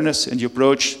awareness and the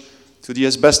approach to the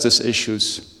asbestos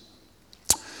issues.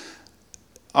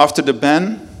 After the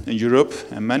ban in Europe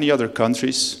and many other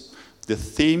countries, the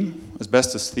theme,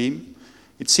 asbestos theme,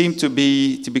 it seemed to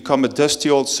become a dusty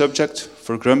old subject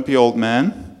for grumpy old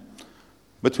men,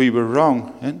 but we were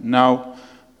wrong. And now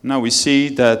we see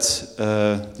that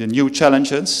the new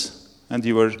challenges, and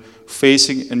we were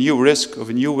facing a new risk of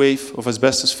a new wave of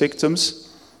asbestos victims.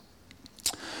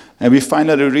 And we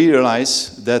finally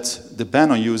realized that the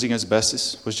ban on using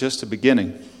asbestos was just the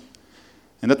beginning.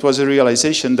 And that was a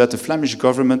realization that the Flemish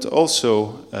government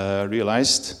also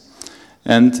realized.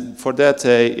 And for that,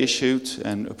 they issued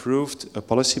and approved a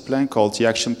policy plan called the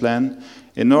Action Plan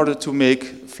in order to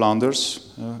make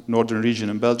Flanders, northern region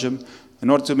in Belgium,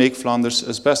 in order to make Flanders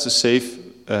asbestos safe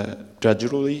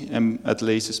gradually and at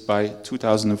latest by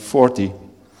 2040.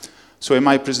 So in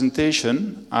my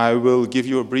presentation, I will give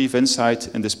you a brief insight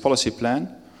in this policy plan,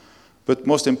 but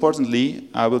most importantly,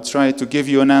 I will try to give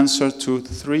you an answer to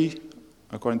 3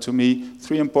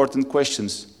 important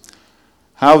questions.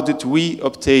 How did we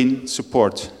obtain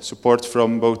support? Support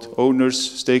from both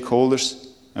owners, stakeholders,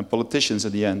 and politicians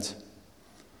at the end.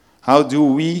 How do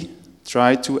we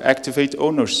try to activate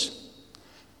owners?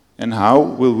 And how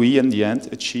will we, in the end,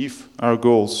 achieve our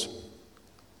goals?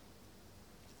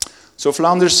 So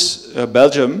Flanders,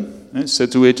 Belgium,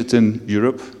 situated in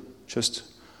Europe, just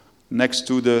next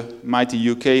to the mighty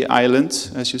UK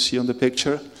island, as you see on the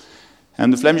picture.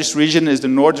 And the Flemish region is the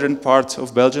northern part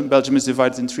of Belgium. Belgium is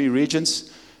divided in 3 regions.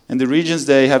 And the regions,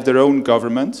 they have their own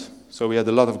government. So we had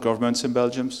a lot of governments in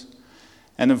Belgium.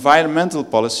 And environmental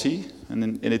policy,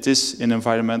 and it is in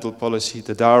environmental policy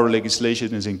that our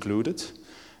legislation is included.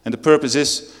 And the purpose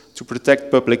is to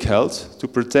protect public health, to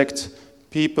protect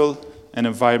people and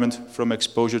environment from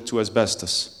exposure to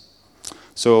asbestos.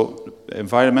 So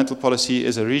environmental policy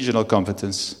is a regional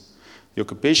competence. The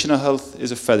occupational health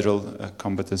is a federal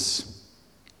competence.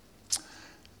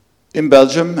 In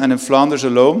Belgium and in Flanders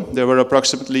alone, there were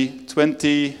approximately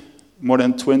more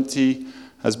than 20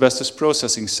 asbestos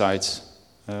processing sites.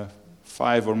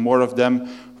 5 or more of them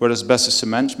were asbestos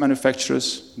cement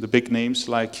manufacturers, the big names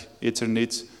like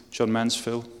Eternit, John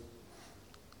Mansfield.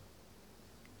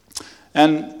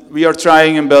 And we are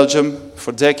trying in Belgium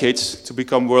for decades to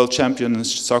become world champion in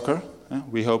soccer.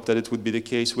 We hope that it would be the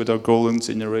case with our golden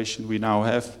generation we now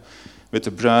have, with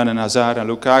De Bruyne and Hazard and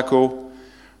Lukaku.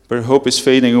 But hope is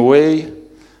fading away.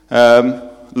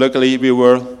 Sadly, we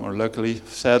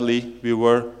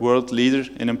were world leader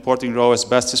in importing raw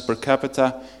asbestos per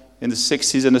capita in the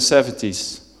 60s and the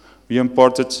 70s. We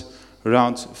imported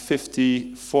around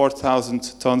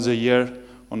 54,000 tons a year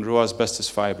on raw asbestos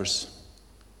fibers.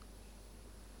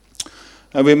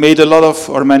 And we made a lot of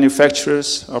our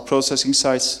manufacturers, our processing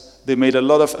sites, they made a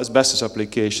lot of asbestos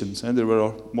applications. And there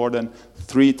were more than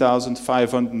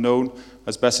 3,500 known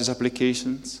asbestos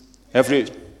applications. Every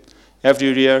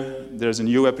year there's a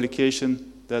new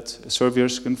application that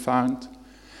surveyors can find.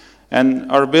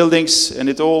 And our buildings, and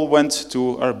it all went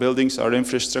to our buildings, our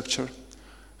infrastructure.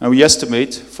 And we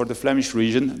estimate for the Flemish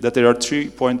region that there are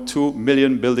 3.2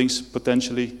 million buildings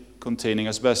potentially containing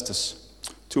asbestos.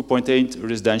 2.8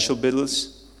 residential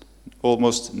buildings,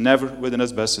 almost never with an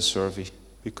asbestos survey,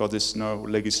 because there's no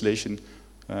legislation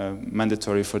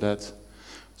mandatory for that.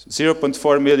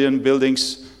 0.4 million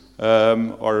buildings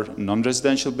are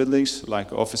non-residential buildings,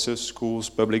 like offices, schools,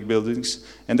 public buildings,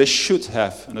 and they should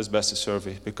have an asbestos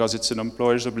survey, because it's an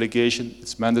employer's obligation,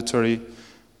 it's mandatory,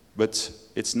 but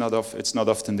it's not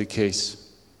often the case.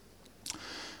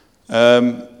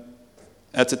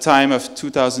 At the time of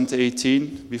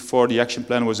 2018, before the action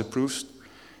plan was approved,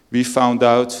 we found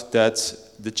out that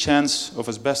the chance of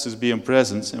asbestos being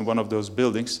present in one of those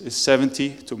buildings is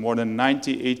 70 to more than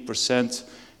 98%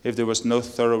 if there was no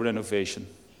thorough renovation.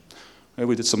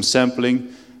 We did some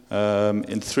sampling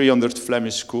in 300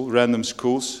 Flemish random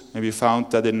schools, and we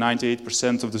found that in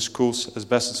 98% of the schools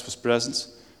asbestos was present,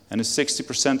 and in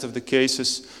 60% of the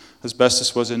cases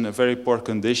asbestos was in a very poor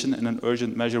condition and an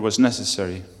urgent measure was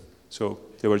necessary. So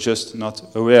they were just not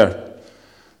aware.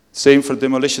 Same for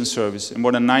demolition surveys. In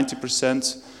more than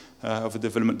 90% of the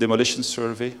demolition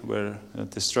survey, where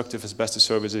destructive asbestos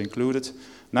surveys are included,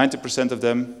 90% of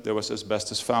them, there was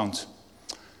asbestos found.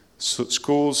 So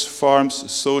schools, farms,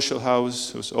 social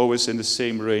houses was always in the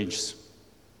same range.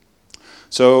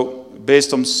 So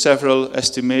based on several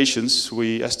estimations,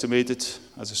 we estimated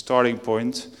as a starting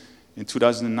point in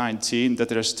 2019 that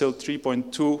there are still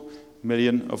 3.2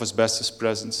 million of asbestos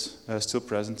still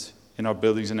present in our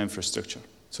buildings and infrastructure.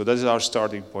 So that is our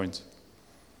starting point.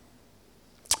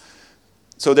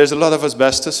 So there's a lot of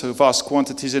asbestos, vast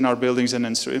quantities in our buildings and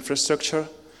infrastructure.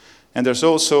 And there's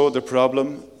also the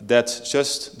problem that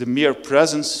just the mere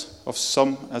presence of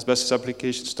some asbestos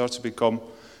applications starts to become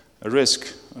a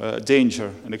risk, a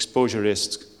danger, an exposure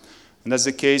risk. And that's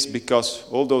the case because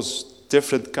all those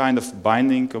different kind of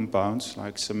binding compounds,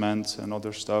 like cement and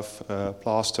other stuff,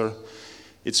 plaster,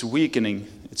 it's weakening,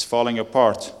 it's falling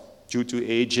apart due to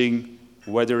aging,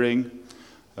 weathering,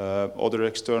 other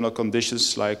external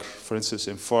conditions like, for instance,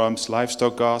 in farms,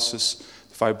 livestock gases,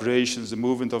 vibrations, the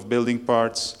movement of building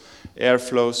parts,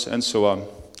 airflows, and so on.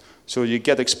 So you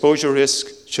get exposure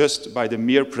risk just by the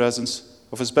mere presence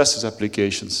of asbestos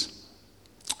applications.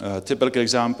 Typical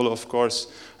example, of course,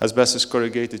 asbestos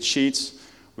corrugated sheets,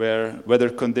 where weather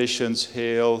conditions,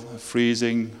 hail,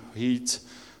 freezing, heat,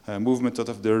 movement out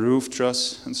of the roof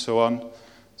truss, and so on.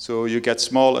 So you get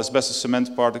small asbestos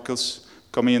cement particles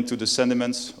coming into the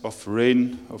sediments of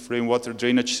rainwater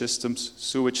drainage systems,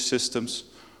 sewage systems,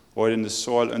 or in the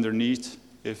soil underneath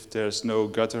if there's no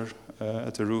gutter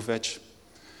at the roof edge.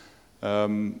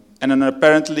 and an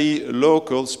apparently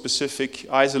local, specific,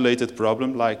 isolated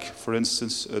problem, like, for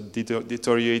instance, a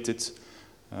deteriorated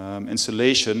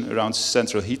insulation around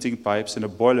central heating pipes in a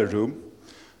boiler room,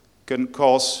 can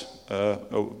cause a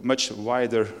much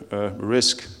wider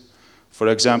risk. For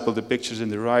example, the pictures in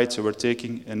the right were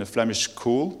taken in a Flemish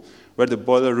school, where the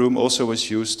boiler room also was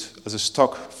used as a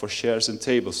stock for chairs and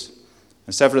tables.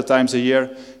 And several times a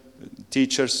year,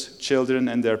 teachers, children,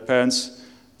 and their parents,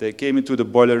 they came into the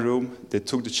boiler room, they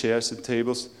took the chairs and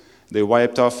tables, they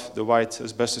wiped off the white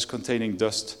asbestos-containing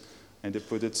dust, and they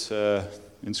put it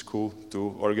in school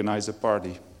to organize a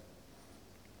party.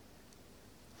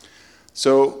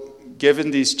 So,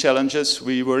 given these challenges,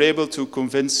 we were able to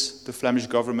convince the Flemish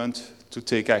government to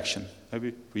take action.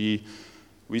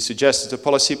 We suggested a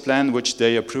policy plan which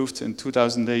they approved in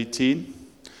 2018,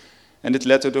 and it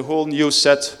led to the whole new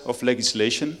set of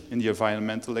legislation in the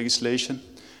environmental legislation,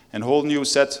 and a whole new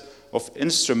set of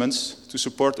instruments to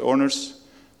support owners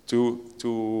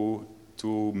to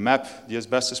map the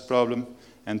asbestos problem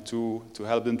and to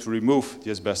help them to remove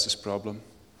the asbestos problem.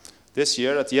 This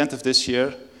year, at the end of this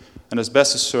year, an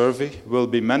asbestos survey will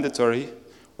be mandatory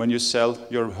when you sell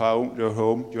your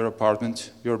home, your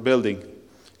apartment, your building.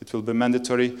 It will be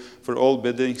mandatory for all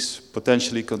buildings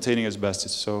potentially containing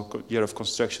asbestos, so year of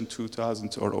construction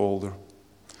 2000 or older.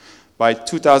 By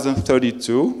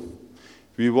 2032,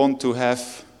 we want to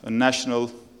have a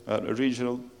national,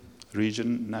 national.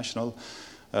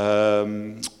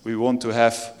 We want to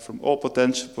have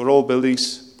for all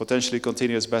buildings potentially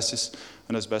containing asbestos,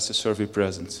 an asbestos survey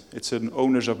present. It's an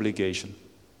owner's obligation.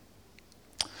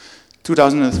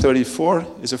 2034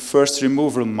 is a first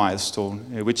removal milestone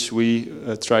in which we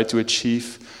try to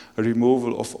achieve a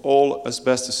removal of all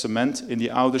asbestos cement in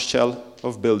the outer shell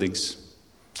of buildings.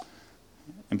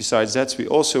 And besides that, we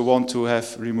also want to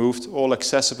have removed all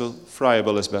accessible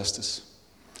friable asbestos.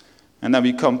 And then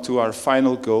we come to our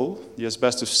final goal, the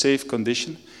asbestos safe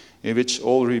condition, in which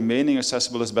all remaining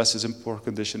accessible asbestos in poor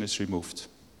condition is removed.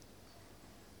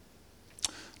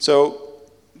 So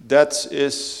that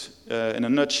is, in a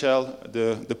nutshell,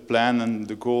 the plan and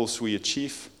the goals we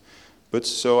achieve. But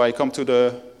so I come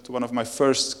to one of my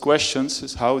first questions,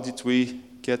 is how did we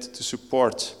get the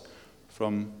support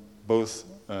from both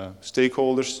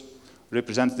stakeholders,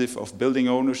 representative of building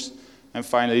owners, and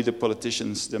finally the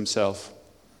politicians themselves.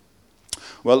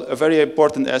 Well, a very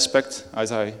important aspect,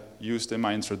 as I used in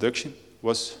my introduction,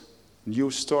 was new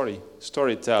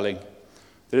storytelling.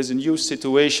 There is a new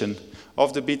situation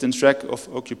off the beaten track of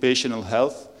occupational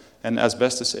health and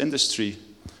asbestos industry.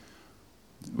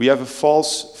 We have a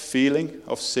false feeling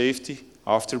of safety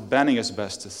after banning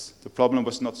asbestos. The problem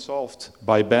was not solved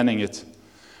by banning it.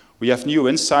 We have new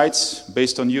insights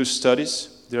based on new studies.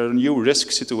 There are new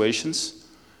risk situations.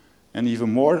 And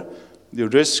even more, the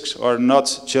risks are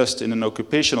not just in an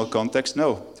occupational context.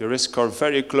 No, the risks are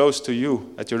very close to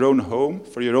you, at your own home,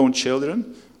 for your own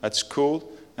children, at school,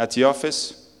 at the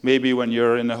office, maybe when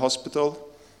you're in a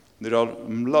hospital. There are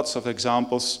lots of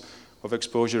examples of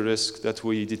exposure risk that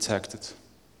we detected.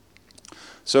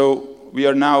 So we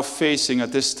are now facing,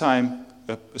 at this time,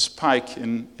 a spike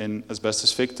in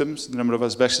asbestos victims, the number of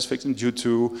asbestos victims, due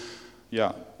to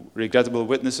regrettable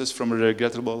witnesses from a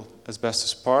regrettable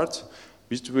asbestos part.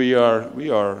 We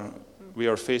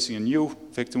are facing a new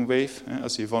victim wave,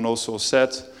 as Yvonne also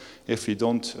said, if we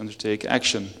don't undertake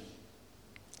action.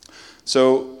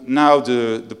 So now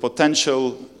the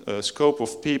potential scope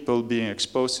of people being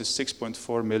exposed is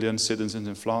 6.4 million citizens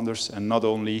in Flanders, and not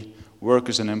only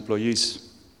workers and employees.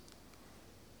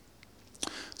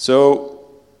 So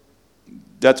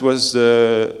that was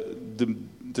the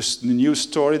new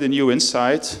story, the new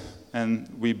insight, and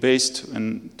based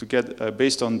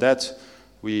on that,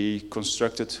 we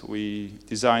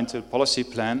designed a policy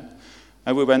plan,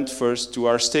 and we went first to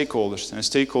our stakeholders. And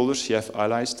stakeholders, you have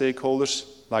allied stakeholders,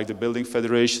 like the building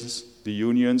federations, the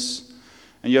unions,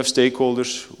 and you have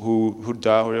stakeholders who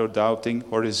are doubting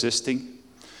or resisting.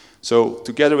 So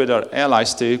together with our ally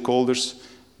stakeholders,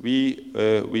 we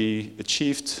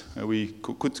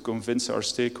could convince our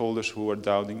stakeholders who were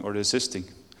doubting or resisting.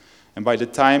 And by the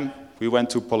time we went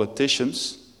to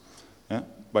politicians,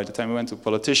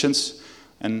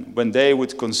 and when they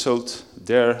would consult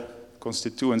their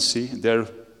constituency, their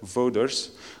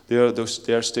voters, their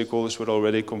stakeholders were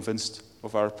already convinced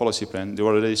of our policy plan. They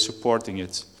were already supporting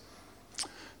it.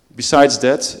 Besides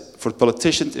that, for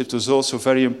politicians, it was also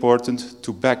very important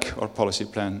to back our policy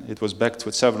plan. It was backed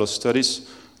with several studies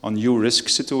on new risk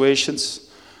situations,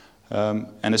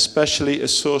 and especially a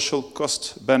social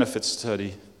cost-benefit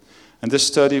study. And this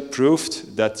study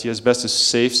proved that the asbestos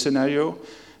safe scenario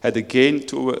had a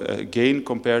gain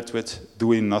compared with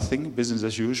doing nothing, business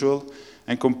as usual,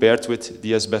 and compared with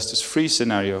the asbestos-free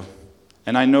scenario.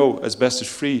 And I know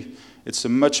asbestos-free, it's a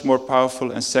much more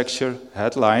powerful and sexier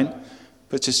headline,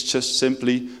 but it's just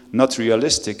simply not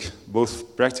realistic,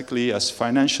 both practically as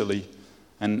financially.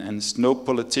 And it's no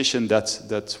politician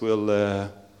that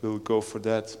will go for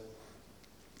that.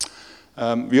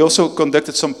 We also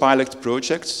conducted some pilot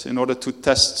projects in order to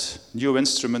test new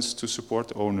instruments to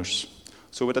support owners.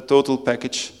 So with a total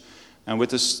package and with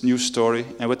this new story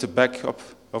and with the backup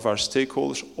of our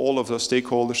stakeholders, all of those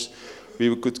stakeholders,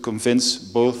 we could convince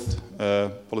both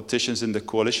politicians in the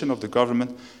coalition of the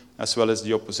government as well as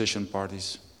the opposition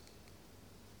parties.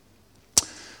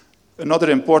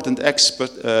 Another important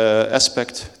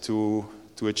aspect to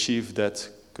achieve that,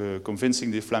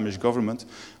 convincing the Flemish government,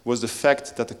 was the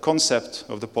fact that the concept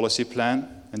of the policy plan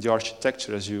and the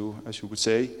architecture, as you would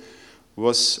say,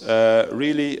 was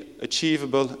really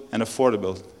achievable and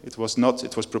affordable. It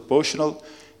was proportional,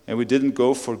 and we didn't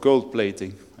go for gold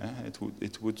plating.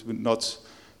 It would not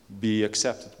be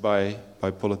accepted by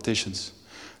politicians.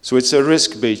 So it's a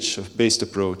risk-based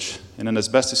approach. In an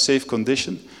asbestos-safe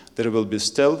condition, there will be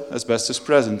still asbestos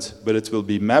present, but it will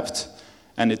be mapped,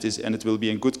 and it will be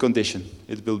in good condition.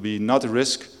 It will be not a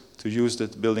risk to use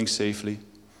that building safely.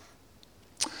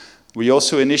 We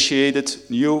also initiated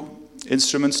new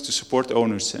instruments to support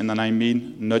owners, and then I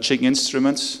mean nudging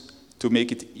instruments to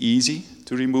make it easy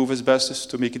to remove asbestos,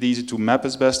 to make it easy to map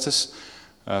asbestos,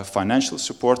 financial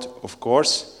support, of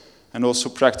course, and also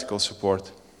practical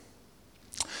support.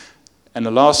 And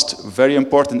the last very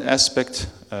important aspect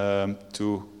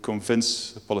to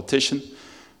convince the politician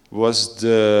was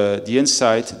the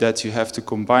insight that you have to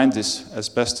combine this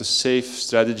asbestos-safe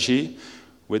strategy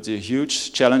with the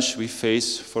huge challenge we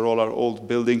face for all our old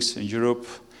buildings in Europe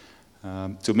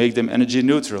to make them energy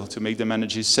neutral, to make them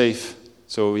energy safe.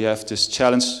 So we have this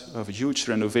challenge of a huge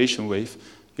renovation wave.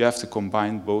 You have to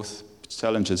combine both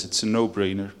challenges. It's a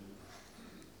no-brainer.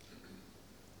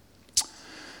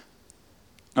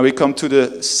 Now we come to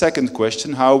the second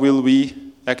question: how will we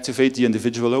activate the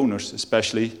individual owners,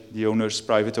 especially the owners,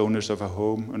 private owners of a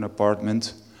home, an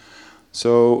apartment?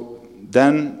 So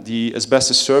then the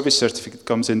asbestos service certificate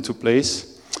comes into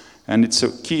place, and it's a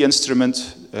key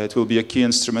instrument. It will be a key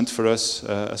instrument for us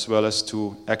as well as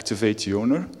to activate the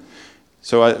owner.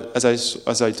 So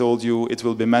as I told you, it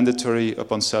will be mandatory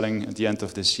upon selling at the end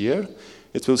of this year.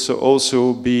 It will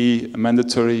also be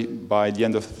mandatory by the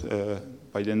end of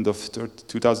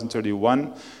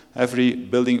 2031. Every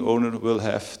building owner will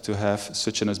have to have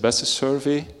such an asbestos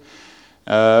survey.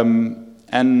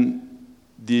 And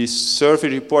the survey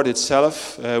report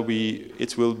itself,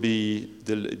 it will be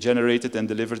generated and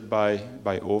delivered by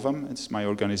OVAM. It's my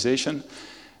organization.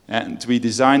 And we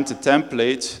designed the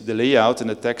template, the layout, and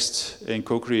the text in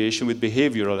co-creation with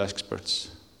behavioral experts.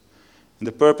 And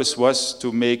the purpose was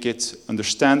to make it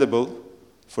understandable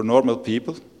for normal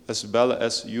people as well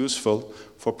as useful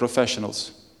for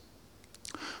professionals.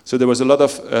 So there was a lot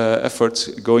of effort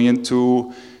going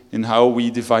in how we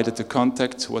divided the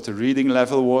content, what the reading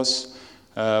level was,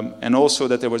 and also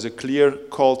that there was a clear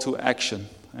call to action,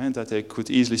 and that they could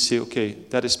easily say, okay,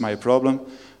 that is my problem,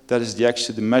 that is the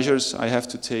action, the measures I have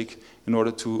to take in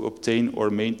order to obtain or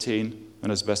maintain an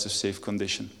asbestos-safe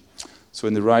condition. So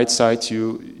in the right side,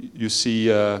 you see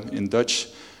in Dutch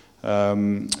a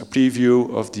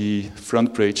preview of the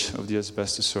front page of the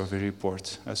asbestos survey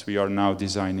report, as we are now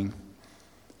designing.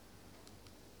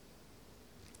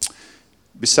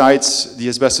 Besides the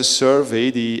asbestos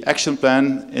survey, the action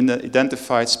plan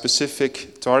identified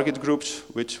specific target groups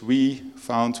which we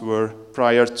found were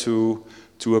prior to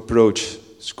approach: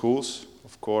 schools,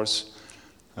 of course,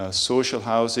 social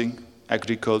housing,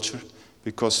 agriculture,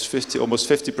 because almost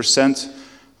 50%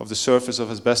 of the surface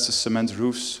of asbestos cement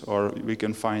roofs we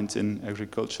can find in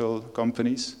agricultural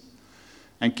companies,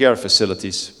 and care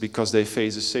facilities, because they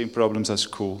face the same problems as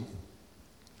school.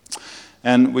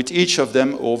 And with each of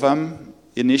them, OVAM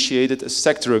initiated a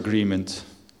sector agreement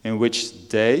in which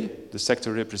the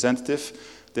sector representative,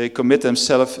 they commit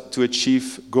themselves to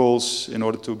achieve goals in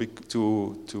order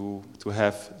to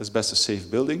have asbestos-safe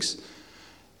buildings.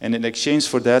 And in exchange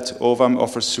for that, OVAM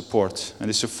offers support. And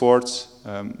the support,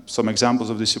 some examples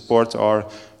of the support are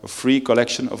a free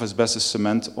collection of asbestos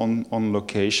cement on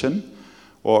location,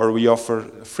 or we offer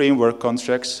framework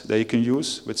contracts that you can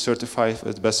use with certified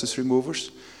asbestos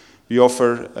removers. We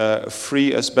offer a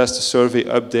free asbestos survey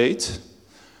update,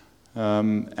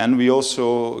 and we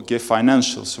also give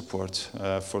financial support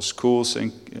for schools.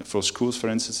 And for schools, for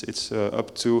instance, it's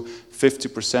up to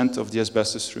 50% of the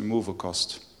asbestos removal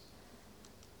cost.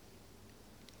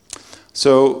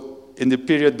 So in the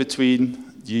period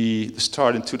between the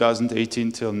start in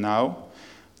 2018 till now,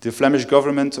 the Flemish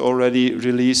government already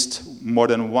released more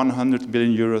than 100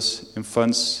 billion euros in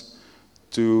funds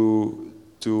to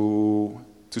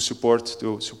support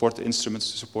the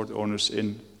instruments, to support owners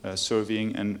in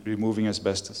surveying and removing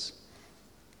asbestos.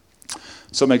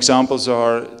 Some examples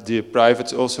are the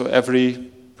private, also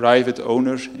every private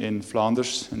owner in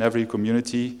Flanders, in every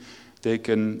community, they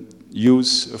can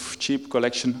use a cheap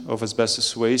collection of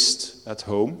asbestos waste at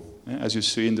home, as you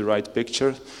see in the right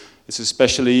picture. It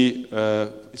especially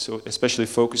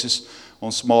focuses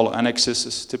on small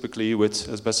annexes, typically with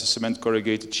asbestos cement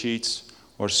corrugated sheets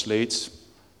or slates,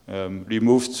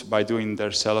 removed by doing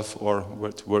themselves or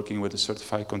working with a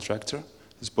certified contractor.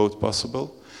 It's both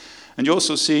possible. And you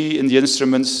also see in the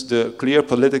instruments the clear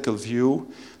political view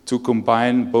to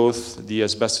combine both the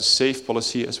asbestos safe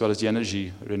policy as well as the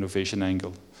energy renovation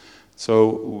angle. So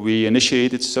we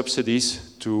initiated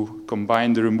subsidies to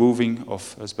combine the removing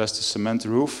of asbestos cement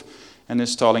roof and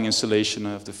installing insulation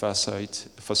of the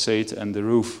facade and the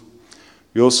roof.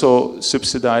 We also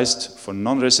subsidized for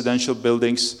non-residential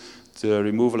buildings the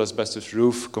removal asbestos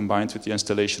roof combined with the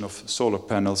installation of solar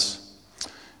panels.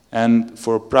 And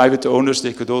for private owners,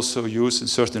 they could also use in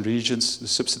certain regions the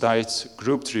subsidized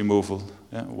grouped removal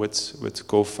with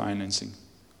co-financing.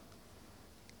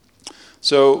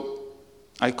 So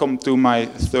I come to my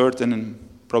third and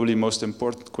probably most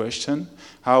important question.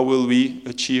 How will we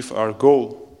achieve our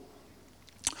goal?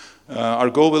 Our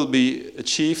goal will be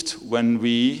achieved when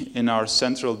we, in our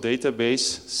central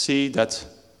database, see that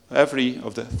every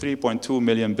of the 3.2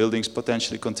 million buildings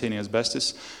potentially containing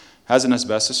asbestos has an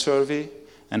asbestos survey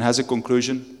and has a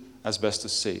conclusion,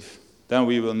 asbestos safe. Then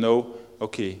we will know,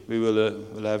 okay, we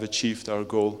will have achieved our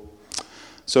goal.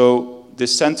 So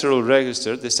this central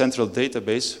register, this central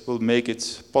database will make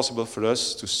it possible for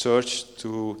us to search,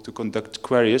 to conduct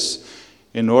queries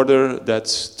in order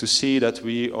to see that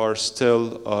we are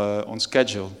still on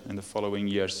schedule in the following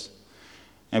years.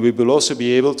 And we will also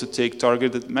be able to take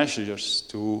targeted measures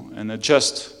and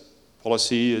adjust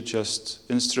policy, adjust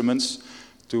instruments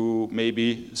to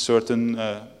maybe certain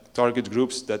target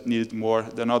groups that need it more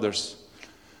than others.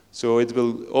 So it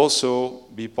will also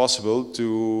be possible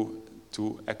to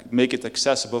make it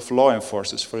accessible for law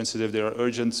enforcers. For instance, if there are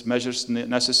urgent measures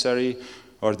necessary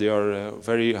or there are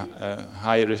very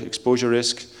high exposure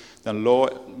risk, then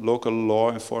local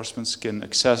law enforcement can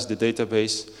access the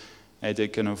database and they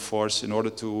can enforce in order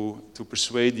to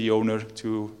persuade the owner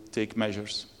to take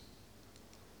measures.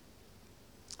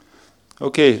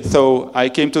 Okay, so I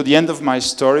came to the end of my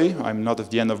story. I'm not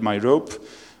at the end of my rope,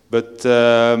 but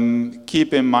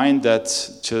keep in mind that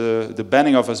the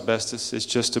banning of asbestos is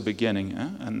just the beginning.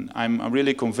 And I'm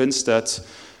really convinced that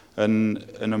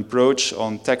an approach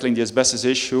on tackling the asbestos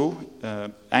issue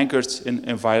anchored in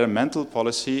environmental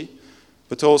policy,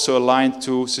 but also aligned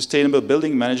to sustainable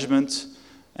building management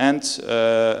and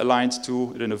aligned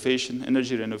to renovation,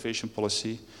 energy renovation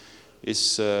policy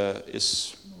has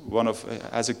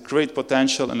a great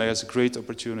potential and has a great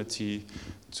opportunity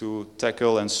to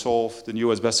tackle and solve the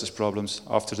new asbestos problems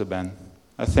after the ban.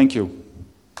 Thank you.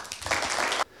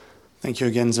 Thank you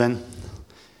again, Sven.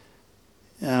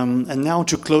 And now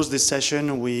to close this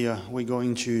session, we're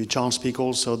going to Charles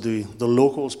Pickles, so the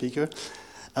local speaker.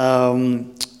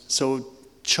 So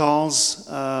Charles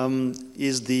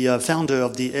is the founder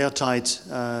of the Airtight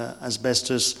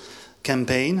Asbestos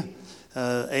campaign,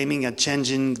 aiming at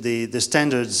changing the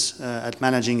standards at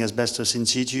managing asbestos in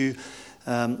situ.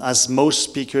 As most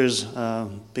speakers,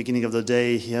 beginning of the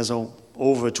day, he has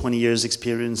over 20 years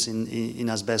experience in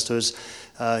asbestos.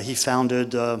 He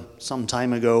founded some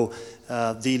time ago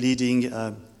the leading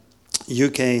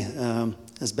UK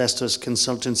asbestos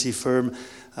consultancy firm,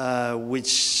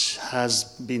 which has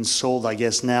been sold, I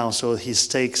guess, now. So his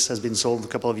stakes has been sold a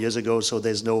couple of years ago, so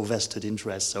there's no vested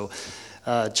interest. So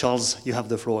Charles, you have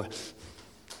the floor.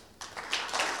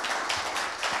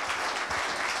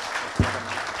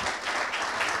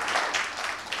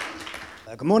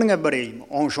 Good morning, everybody.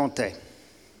 Enchanté.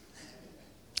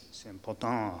 C'est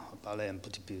important de parler un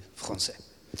petit peu français,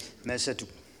 mais c'est tout.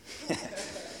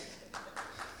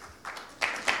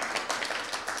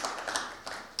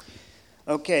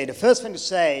 Okay, the first thing to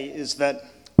say is that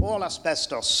all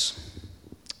asbestos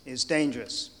is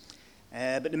dangerous,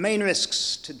 but the main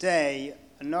risks today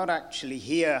are not actually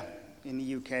here in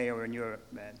the UK or in Europe.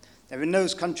 They're in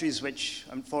those countries which,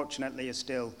 unfortunately, are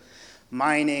still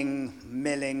mining,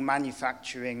 milling,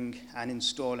 manufacturing, and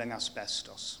installing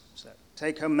asbestos. So,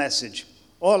 take-home message,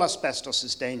 all asbestos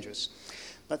is dangerous.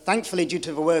 But thankfully, due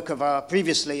to the work of our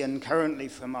previously and currently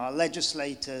from our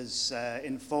legislators,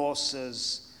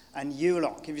 enforcers, and you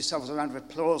lot. Give yourselves a round of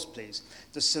applause, please.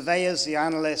 The surveyors, the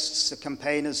analysts, the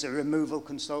campaigners, the removal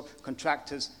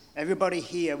contractors, everybody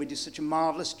here, we do such a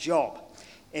marvellous job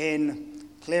in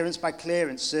clearance by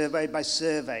clearance, survey by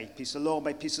survey, piece of law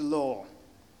by piece of law,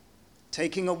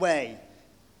 taking away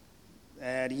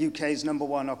the UK's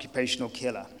 #1 occupational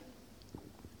killer.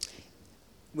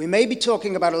 We may be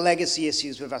talking about legacy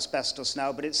issues with asbestos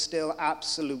now, but it's still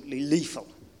absolutely lethal.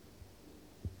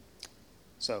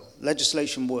 So,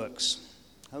 legislation works.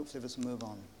 Hopefully this will move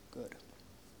on. Good.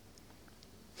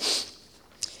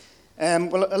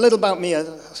 Well, a little about me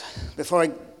before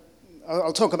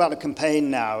I'll talk about the campaign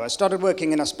now. I started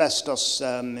working in asbestos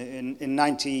in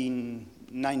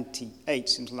 1998,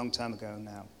 seems a long time ago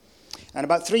now. And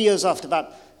about 3 years after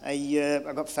that, I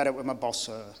got fed up with my boss,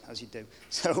 as you do.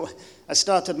 So I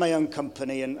started my own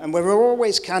company, and we were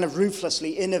always kind of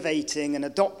ruthlessly innovating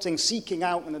and seeking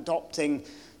out and adopting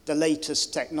the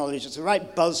latest technology. It's a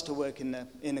right buzz to work in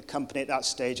a company at that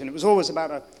stage, and it was always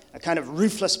about a kind of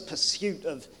ruthless pursuit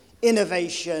of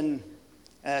innovation,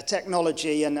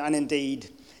 technology, and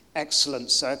indeed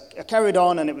excellence. So I carried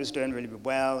on, and it was doing really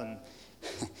well, and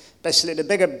basically the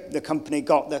bigger the company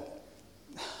got, the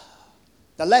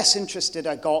less interested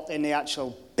I got in the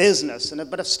actual business,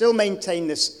 but I've still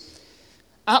maintained this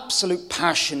absolute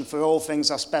passion for all things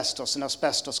asbestos and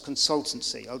asbestos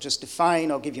consultancy. I'll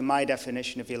give you my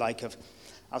definition, if you like, of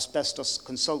asbestos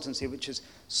consultancy, which is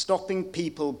stopping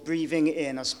people breathing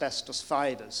in asbestos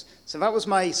fibers. So that was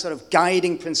my sort of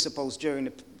guiding principles during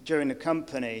the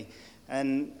company.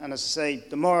 And as I say,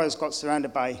 the more I got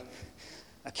surrounded by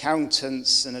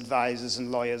accountants and advisors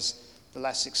and lawyers, the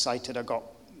less excited I got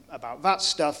about that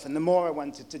stuff, and the more I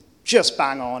wanted to just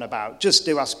bang on about, just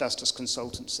do asbestos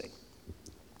consultancy.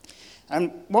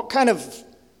 And what kind of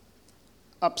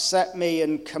upset me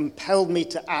and compelled me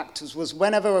to act was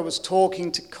whenever I was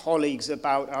talking to colleagues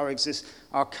about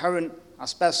our current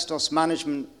asbestos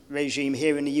management regime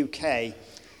here in the UK,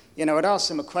 I'd ask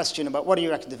them a question about what do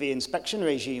you reckon to the inspection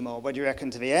regime, or what do you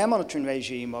reckon to the air monitoring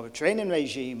regime, or the training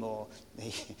regime, or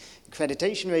the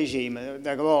accreditation regime.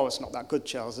 They go, oh, it's not that good,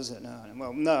 Charles, is it? No.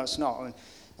 Well, no, it's not.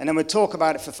 And then we'd talk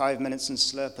about it for 5 minutes and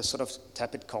slurp a sort of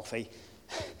tepid coffee.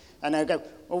 And I'd go,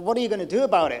 well, what are you going to do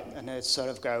about it? And they'd sort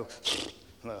of go,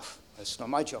 well, it's not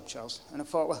my job, Charles. And I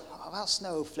thought, well, that's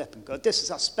no flipping good. This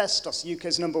is asbestos,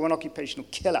 UK's #1 occupational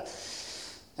killer.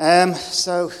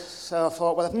 So I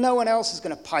thought, well, if no one else is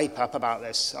going to pipe up about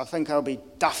this, I think I'll be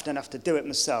daft enough to do it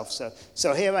myself.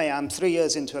 So here I am, 3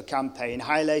 years into a campaign,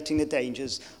 highlighting the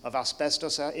dangers of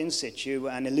asbestos in situ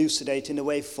and elucidating the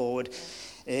way forward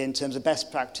in terms of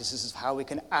best practices of how we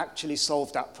can actually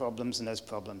solve those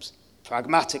problems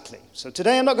pragmatically. So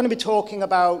today I'm not going to be talking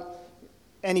about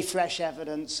any fresh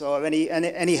evidence or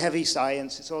any heavy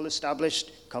science. It's all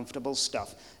established, comfortable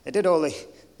stuff. I did all the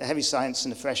heavy science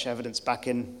and the fresh evidence back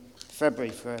in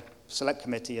February for a select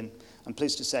committee, and I'm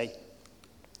pleased to say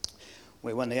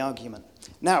we won the argument.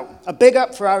 Now, a big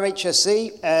up for our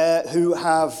HSE, who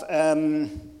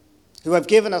have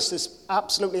given us this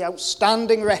absolutely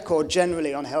outstanding record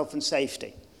generally on health and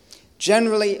safety.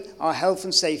 Generally, our health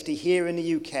and safety here in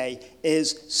the UK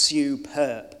is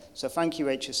superb. So thank you,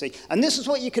 HSE. And this is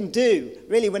what you can do,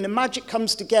 really, when the magic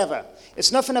comes together.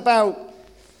 It's nothing about,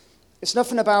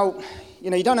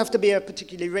 you don't have to be a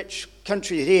particularly rich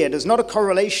country here. There's not a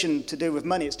correlation to do with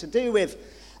money. It's to do with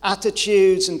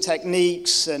attitudes and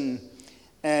techniques and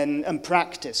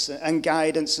practice and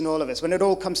guidance and all of this. When it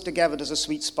all comes together, there's a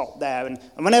sweet spot there. And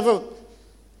whenever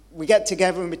we get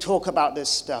together and we talk about this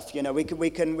stuff, we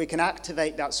can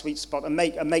activate that sweet spot and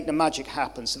make the magic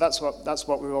happen. So that's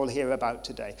what we're all here about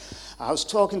today. I was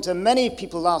talking to many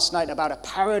people last night about a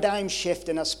paradigm shift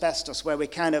in asbestos, where we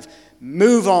kind of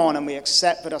move on and we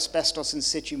accept that asbestos in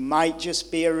situ might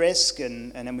just be a risk,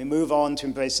 and then we move on to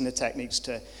embracing the techniques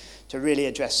to really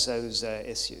address those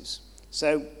issues.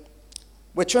 So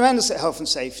we're tremendous at health and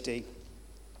safety,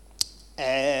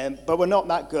 but we're not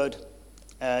that good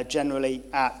generally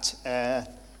at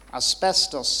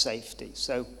asbestos safety.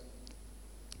 So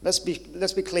let's be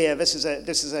clear. This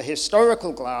is a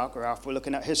historical graph. We're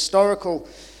looking at current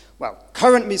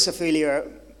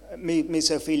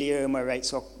mesothelioma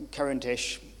rates, or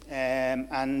current-ish,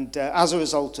 and as a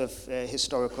result of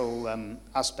historical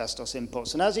asbestos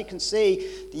imports. And as you can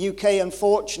see, the UK,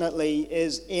 unfortunately,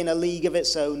 is in a league of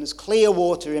its own. There's clear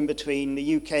water in between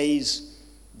the UK's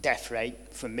death rate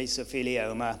from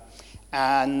mesothelioma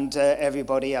and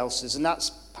everybody else's. And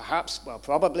that's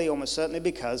probably, almost certainly,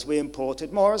 because we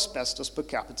imported more asbestos per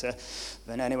capita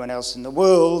than anyone else in the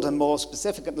world, and more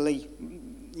specifically,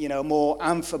 more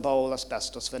amphibole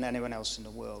asbestos than anyone else in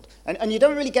the world. And you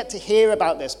don't really get to hear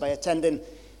about this by attending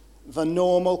the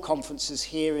normal conferences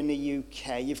here in the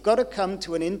UK. You've got to come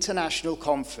to an international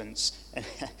conference,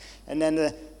 and then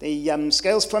the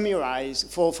scales from your eyes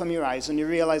fall from your eyes, and you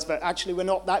realise that actually we're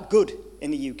not that good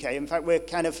in the UK. In fact, we've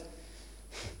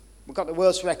got the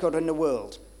worst record in the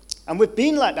world. And we've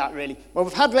been like that, really. Well,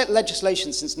 we've had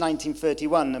legislation since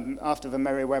 1931, after the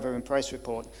Merriweather and Price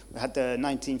report. We had the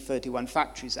 1931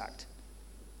 Factories Act.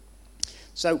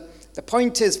 So the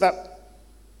point is that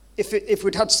if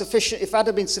that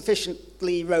had been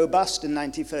sufficiently robust in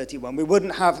 1931, we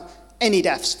wouldn't have any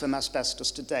deaths from asbestos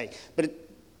today. But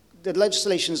the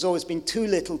legislation has always been too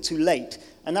little, too late.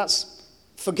 And that's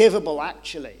forgivable,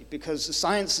 actually, because the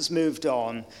science has moved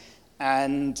on,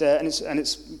 and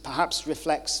it's perhaps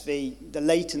reflects the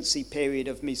latency period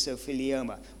of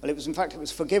mesothelioma. Well, it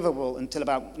was forgivable until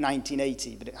about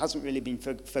 1980, but it hasn't really been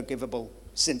forgivable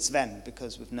since then,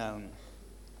 because we've known.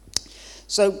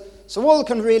 So all we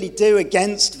can really do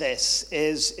against this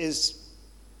is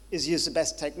use the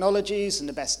best technologies and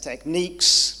the best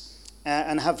techniques,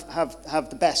 and have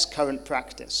the best current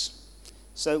practice.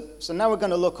 So now we're going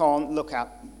to look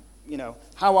at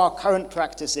how our current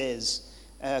practice is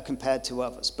compared to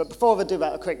others. But before we do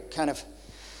that, a quick kind of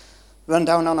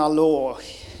rundown on our law,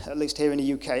 at least here in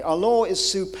the UK. Our law is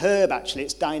superb, actually.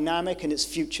 It's dynamic and it's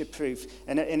future-proof,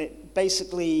 and it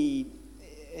basically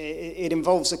it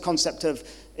involves the concept of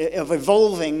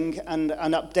evolving and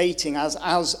updating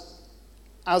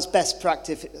as best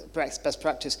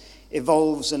practice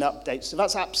evolves and updates. So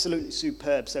that's absolutely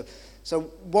superb. So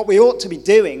what we ought to be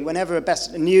doing whenever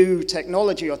a new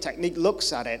technology or technique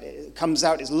looks at it comes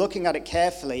out, is looking at it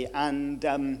carefully and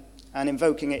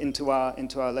invoking it into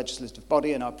our legislative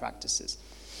body and our practices.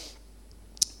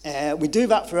 We do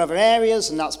that for other areas,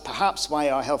 and that's perhaps why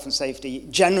our health and safety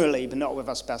generally, but not with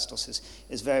asbestos,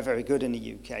 is very, very good in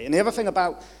the UK. And the other thing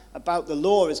about the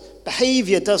law is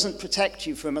behaviour doesn't protect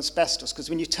you from asbestos, because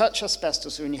when you touch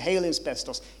asbestos or when you inhale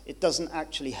asbestos, it doesn't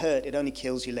actually hurt, it only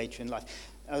kills you later in life.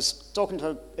 I was talking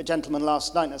to a gentleman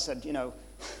last night, and I said,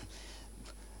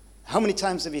 how many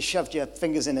times have you shoved your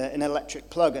fingers in an electric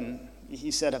plug? And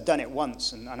he said, I've done it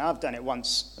once, and I've done it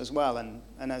once as well. And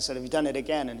I said, have you done it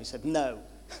again? And he said, no.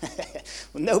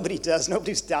 Well, nobody does.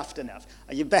 Nobody's daft enough.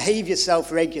 Your behaviour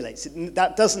self-regulates.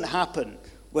 That doesn't happen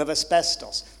with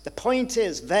asbestos. The point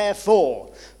is,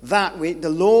 therefore, that the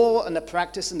law and the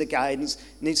practice and the guidance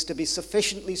needs to be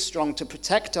sufficiently strong to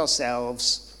protect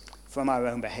ourselves from our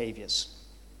own behaviours.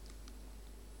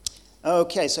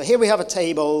 Okay, so here we have a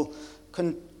table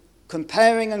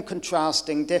comparing and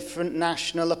contrasting different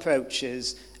national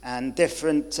approaches and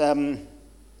different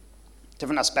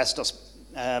asbestos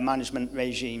management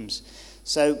regimes.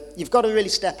 So you've got to really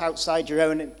step outside your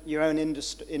own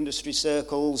industry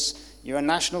circles, your own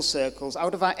national circles,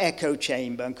 out of our echo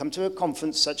chamber, and come to a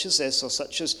conference such as this, or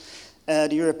such as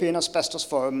the European Asbestos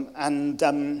Forum,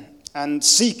 and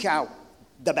seek out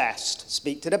the best,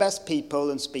 speak to the best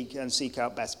people, and seek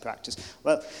out best practice.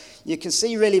 Well, you can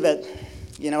see really that,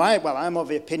 I'm of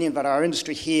the opinion that our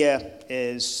industry here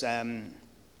is,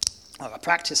 our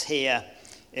practice here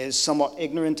is somewhat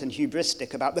ignorant and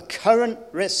hubristic about the current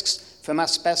risks from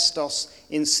asbestos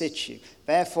in situ.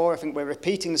 Therefore, I think we're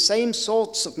repeating the same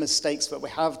sorts of mistakes that we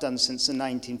have done since the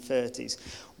 1930s.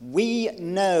 We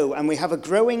know, and we have a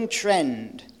growing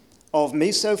trend of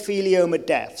mesothelioma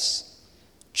deaths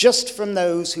just from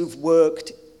those who've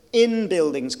worked in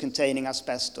buildings containing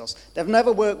asbestos. They've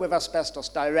never worked with asbestos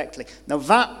directly. Now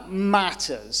that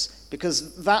matters,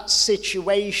 because that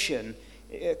situation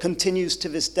continues to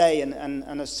this day, and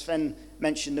as Sven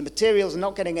mentioned, the materials are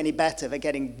not getting any better, they're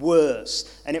getting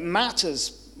worse. And it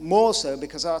matters more so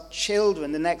because our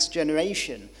children, the next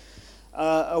generation,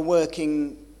 are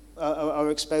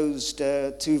exposed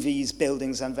to these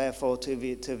buildings, and therefore to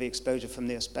the exposure from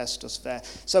the asbestos there.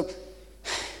 So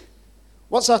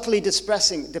what's utterly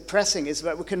depressing is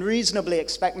that we can reasonably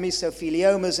expect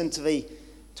mesotheliomas into the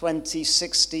 20s,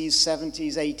 60s,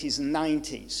 70s, 80s, and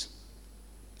 90s.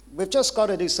 We've just got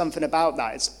to do something about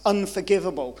that. It's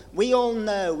unforgivable. We all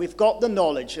know, we've got the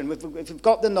knowledge, and if we've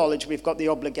got the knowledge, we've got the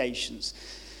obligations.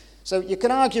 So you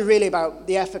can argue really about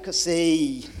the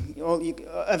efficacy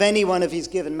of any one of these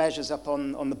given measures up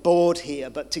on the board here,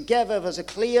 but together there's a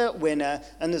clear winner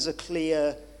and there's a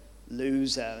clear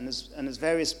loser, and there's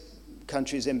various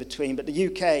countries in between. But the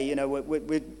UK,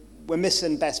 we're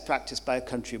missing best practice by a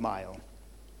country mile.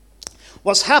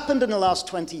 What's happened in the last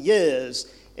 20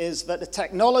 years is that the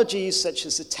technologies such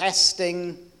as the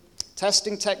testing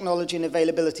technology and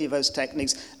availability of those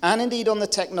techniques, and indeed on the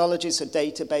technologies of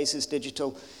databases,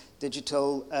 digital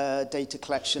data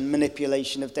collection,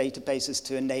 manipulation of databases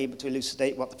to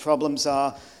elucidate what the problems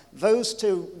are, those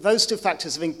two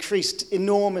factors have increased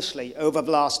enormously over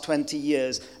the last 20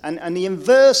 years. And the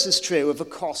inverse is true of the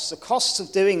costs. The costs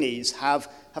of doing these have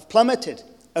plummeted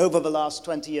over the last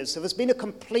 20 years. So there's been a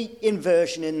complete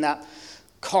inversion in that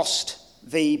cost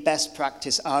the best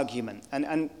practice argument.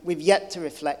 And we've yet to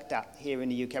reflect that here in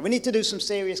the UK. We need to do some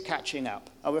serious catching up.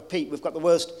 I'll repeat, we've got the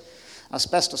worst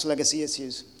asbestos legacy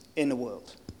issues in the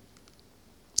world.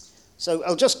 So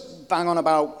I'll just bang on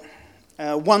about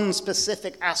one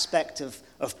specific aspect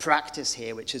of practice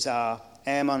here, which is our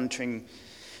air monitoring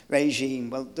regime.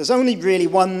 Well, there's only really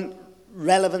one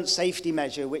relevant safety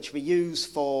measure which we use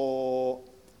for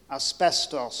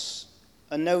asbestos,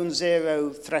 a known zero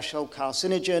threshold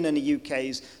carcinogen and the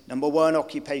UK's #1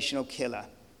 occupational killer.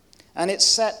 And it's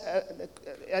set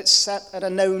at a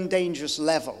known dangerous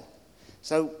level.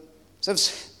 So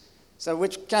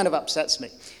which kind of upsets me.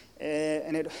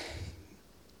 And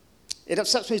it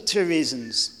upsets me for two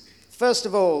reasons. First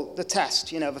of all, the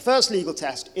test. The first legal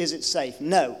test, is it safe?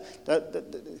 No.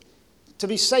 To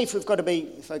be safe, we've got to be,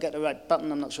 if I get the right button,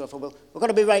 I'm not sure if I will, we've got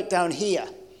to be right down here.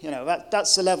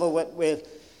 That's the level where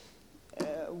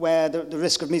the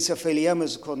risk of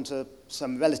mesotheliomas, according to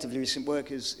some relatively recent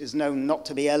work, is known not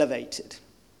to be elevated.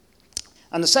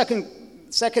 And the second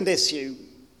issue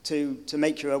to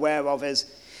make you aware of is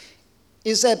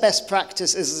there best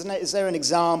practice? Is there an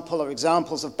example or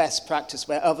examples of best practice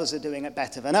where others are doing it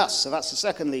better than us? So that's the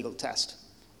second legal test.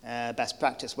 Best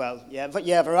practice, well,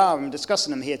 there are. I'm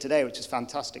discussing them here today, which is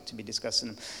fantastic to be discussing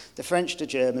them. The French, the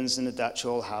Germans, and the Dutch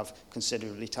all have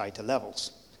considerably tighter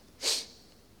levels.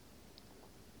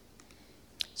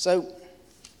 So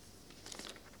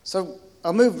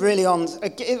I'll move really on.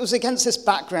 It was against this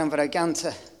background that I began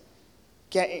to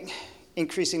get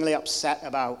increasingly upset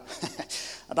about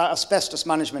about asbestos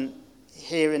management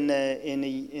here in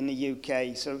the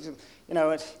UK. So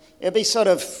it'd be sort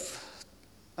of,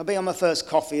 I'd be on my first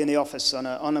coffee in the office on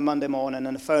a Monday morning,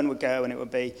 and the phone would go, and it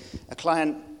would be a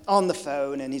client on the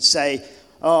phone, and he'd say,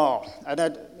 can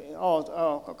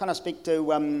I speak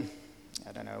to, I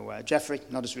don't know, Jeffrey,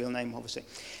 not his real name, obviously.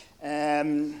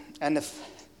 And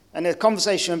the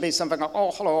conversation would be something like,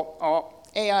 hello,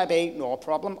 AIB, no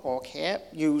problem, okay,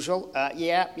 usual,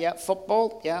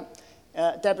 football,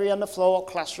 debris on the floor,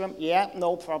 classroom,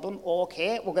 no problem,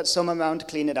 okay, we'll get someone around to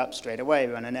clean it up straight away,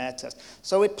 run an air test.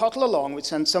 So we'd pottle along, we'd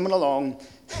send someone along,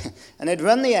 and they'd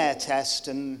run the air test,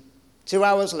 and 2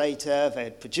 hours later,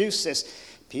 they'd produce this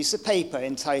piece of paper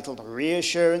entitled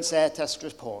Reassurance Air Test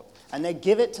Report, and they'd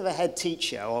give it to the head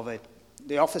teacher or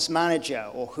the office manager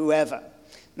or whoever.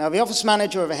 Now, the office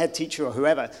manager or the head teacher or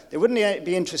whoever, they wouldn't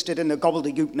be interested in the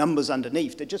gobbledygook numbers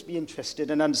underneath. They'd just be interested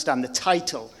in understand the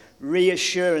title,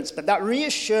 reassurance. But that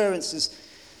reassurance is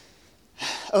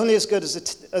only as good as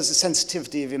the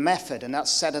sensitivity of your method, and that's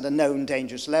set at a known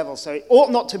dangerous level. So it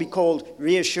ought not to be called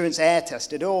reassurance air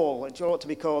test at all. It ought to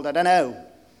be called, I don't know,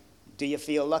 do you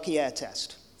feel lucky air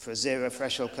test for a zero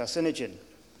threshold carcinogen.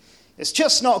 It's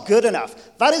just not good enough.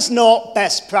 That is not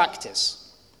best practice.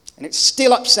 And it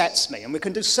still upsets me, and we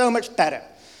can do so much better.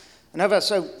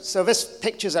 So this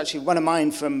picture is actually one of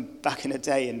mine from back in the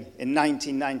day in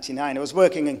 1999. I was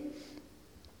working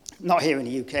not here in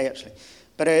the UK actually,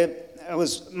 but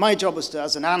my job was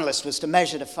as an analyst was to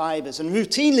measure the fibres, and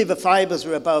routinely the fibres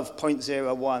were above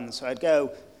 0.01. So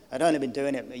I'd only been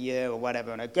doing it a year or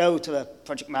whatever, and I'd go to the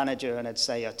project manager and I'd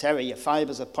say, Terry, your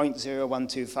fibres are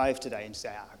 0.0125 today, and he'd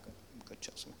say, good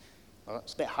job. Well,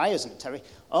 that's a bit high, isn't it, Terry?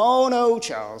 Oh, no,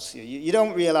 Charles, you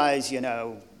don't realise, we've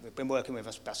been working with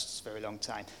asbestos for a very long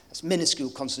time. That's minuscule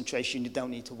concentration, you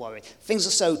don't need to worry. Things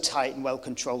are so tight and well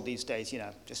controlled these days,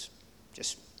 just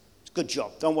good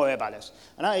job, don't worry about this.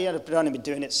 And I had only been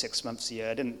doing it 6 months a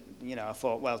year. I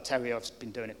thought, well, Terry, I've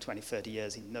been doing it 20, 30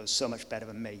 years, he knows so much better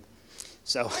than me.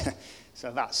 So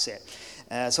that's it.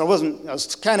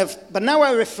 But now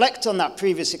I reflect on that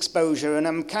previous exposure, and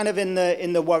I'm kind of in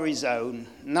the worry zone,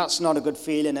 and that's not a good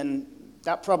feeling, and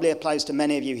that probably applies to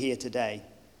many of you here today.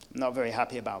 I'm not very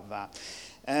happy about that.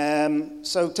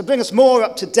 So to bring us more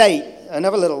up to date,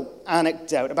 another little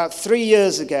anecdote. About 3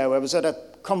 years ago, I was at a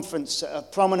conference, a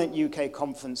prominent UK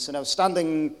conference, and I was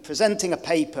presenting a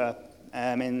paper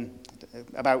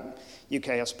about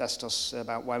UK asbestos,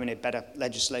 about why we need better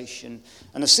legislation.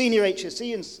 And a senior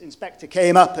HSE inspector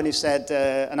came up and he said,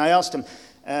 and I asked him,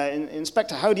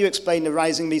 Inspector, how do you explain the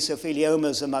rising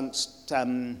mesotheliomas amongst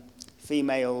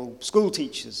female school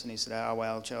teachers? And he said,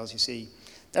 well, Charles, you see,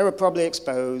 they were probably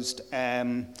exposed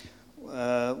on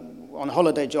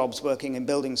holiday jobs working in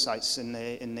building sites when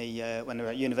they were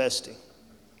at university.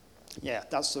 Yeah,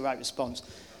 that's the right response.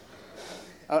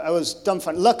 I was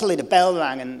dumbfounded. Luckily, the bell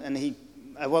rang, and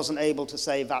I wasn't able to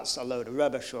say that's a load of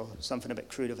rubbish or something a bit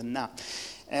cruder than that.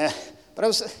 But I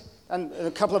was, and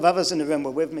a couple of others in the room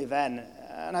were with me then,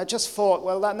 and I just thought,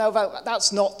 well,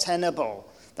 that's not tenable.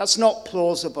 That's not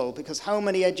plausible, because how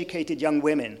many educated young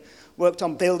women worked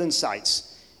on building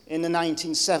sites in the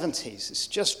 1970s? It's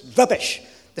just rubbish.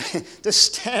 The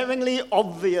staringly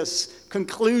obvious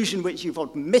conclusion, which you've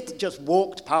just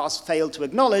walked past, failed to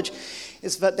acknowledge,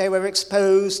 is that they were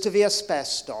exposed to the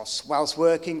asbestos whilst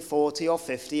working 40 or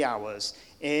 50 hours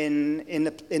in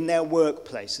their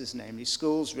workplaces, namely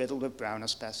schools riddled with brown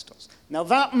asbestos. Now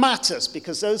that matters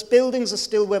because those buildings are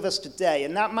still with us today,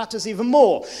 and that matters even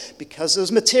more because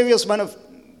those materials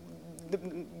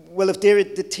will have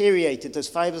deteriorated, those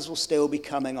fibers will still be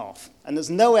coming off. And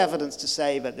there's no evidence to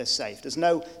say that they're safe. There's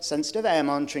no sensitive air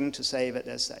monitoring to say that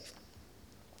they're safe.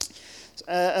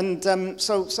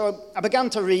 So I began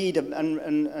to read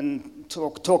and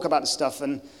talk about the stuff,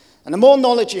 and the more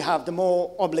knowledge you have, the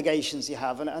more obligations you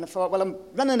have. And I thought, well, I'm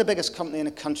running the biggest company in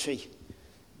the country,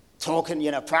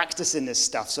 talking, practicing this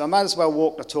stuff, so I might as well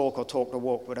walk the talk or talk the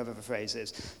walk, whatever the phrase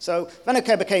is. So then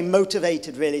I became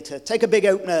motivated, really, to take a big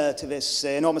opener to this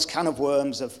enormous can of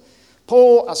worms of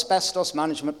poor asbestos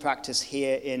management practice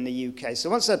here in the UK. So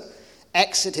once I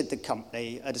exited the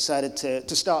company, I decided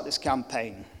to start this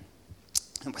campaign.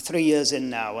 And we're 3 years in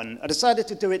now, and I decided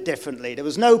to do it differently. There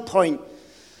was no point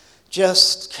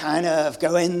just kind of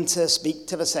going to speak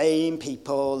to the same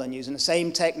people and using the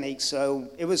same techniques, so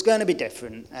it was going to be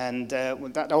different. And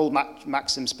that old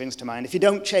maxim springs to mind: if you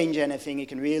don't change anything, you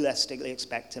can realistically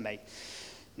expect to make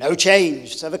no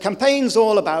change. So the campaign's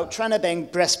all about trying to bring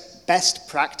best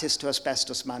practice to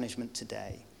asbestos management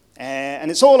today.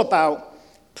 And it's all about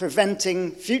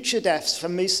preventing future deaths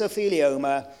from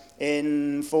mesothelioma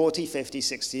in 40, 50,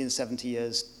 60, and 70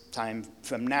 years' time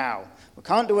from now. We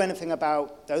can't do anything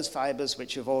about those fibers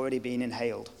which have already been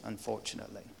inhaled,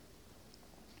 unfortunately.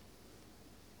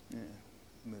 Yeah,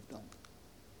 moved on.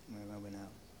 Where are we now?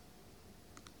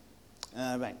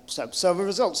 Right, so the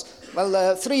results.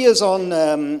 Well, 3 years on,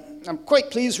 I'm quite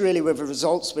pleased really with the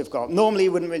results we've got. Normally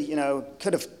you wouldn't really,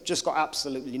 could have just got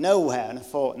absolutely nowhere, and I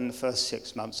thought in the first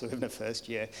 6 months or even the first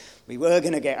year, we were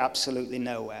going to get absolutely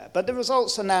nowhere. But the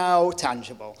results are now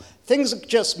tangible. Things have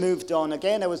just moved on.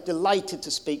 Again, I was delighted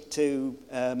to speak to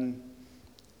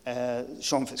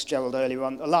Sean Fitzgerald earlier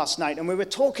on last night, and we were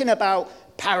talking about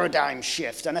paradigm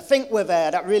shift, and I think we're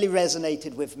there. That really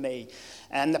resonated with me.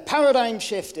 And the paradigm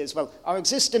shift is, well, our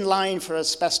existing line for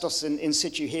asbestos in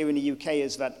situ here in the UK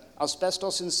is that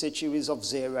asbestos in situ is of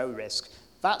zero risk.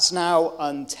 That's now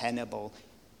untenable.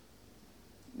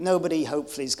 Nobody,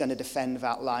 hopefully, is going to defend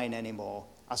that line anymore.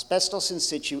 Asbestos in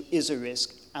situ is a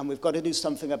risk, and we've got to do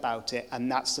something about it,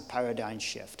 and that's the paradigm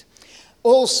shift.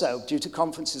 Also, due to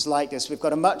conferences like this, we've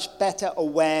got a much better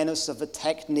awareness of the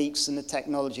techniques and the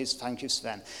technologies. Thank you,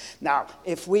 Sven. Now,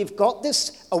 if we've got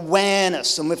this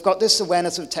awareness, and we've got this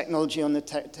awareness of technology on the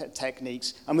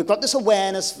techniques, and we've got this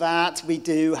awareness that we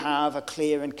do have a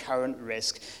clear and current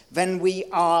risk, then we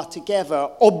are together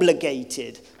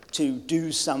obligated to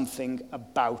do something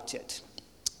about it.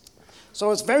 So I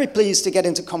was very pleased to get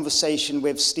into conversation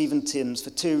with Stephen Timms for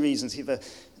two reasons. He's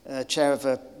chair of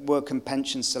a Work and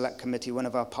Pensions Select Committee, one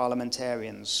of our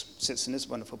parliamentarians, sits in this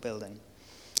wonderful building.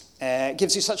 It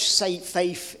gives you such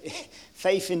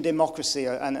faith in democracy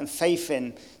and faith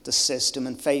in the system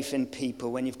and faith in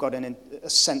people when you've got a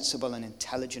sensible and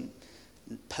intelligent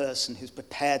person who's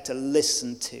prepared to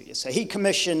listen to you. So he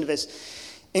commissioned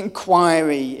this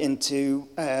inquiry into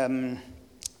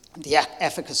the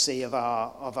efficacy of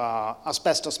our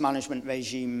asbestos management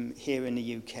regime here in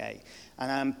the UK.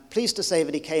 And I'm pleased to say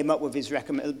that he came up with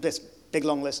this big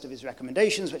long list of his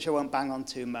recommendations, which I won't bang on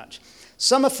too much.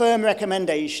 Some are firm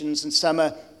recommendations, and some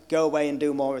are go away and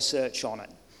do more research on it.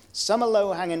 Some are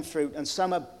low-hanging fruit, and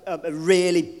some are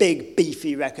really big,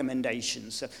 beefy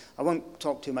recommendations. So I won't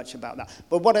talk too much about that.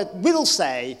 But what I will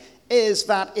say is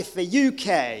that if the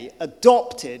UK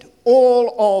adopted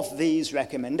all of these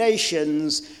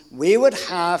recommendations, we would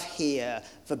have here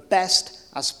the best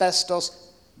asbestos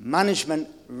management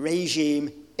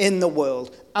regime in the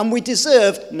world. And we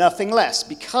deserve nothing less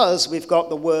because we've got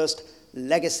the worst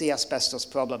legacy asbestos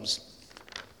problems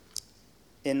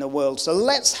in the world. So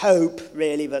let's hope,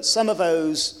 really, that some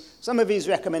of these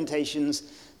recommendations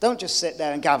don't just sit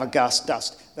there and gather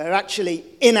dust. They're actually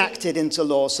enacted into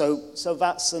law. So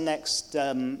that's the next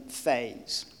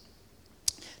phase.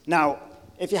 Now,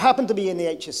 if you happen to be in the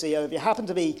HSE, or if you happen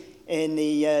to be in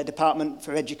the Department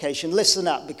for Education, listen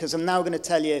up, because I'm now going to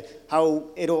tell you how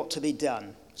it ought to be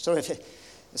done. So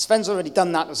Sven's already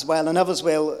done that as well, and others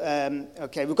will.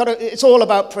 Okay, it's all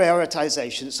about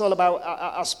prioritization. It's all about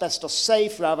asbestos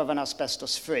safe rather than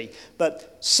asbestos free.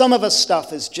 But some of the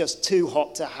stuff is just too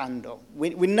hot to handle.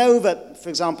 We know that, for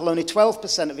example, only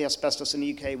 12% of the asbestos in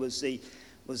the UK was the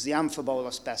amphibole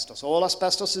asbestos. All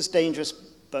asbestos is dangerous,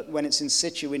 but when it's in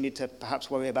situ, we need to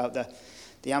perhaps worry about the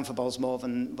amphiboles more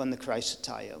than the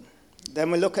chrysotile.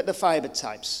 Then we look at the fiber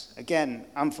types. Again,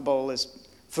 amphibole is,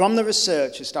 from the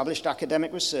research, established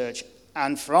academic research,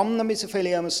 and from the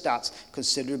mesothelioma stats,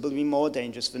 considerably more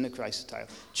dangerous than the chrysotile.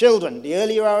 Children, the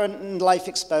earlier you are in life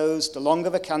exposed, the longer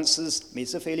the cancers,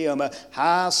 mesothelioma,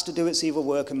 has to do its evil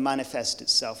work and manifest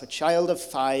itself. A child of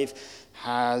 5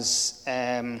 has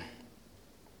 5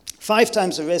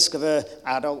 times the risk of an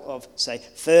adult of, say,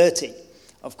 30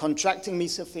 of contracting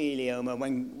mesothelioma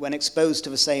when exposed to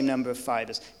the same number of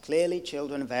fibers. Clearly,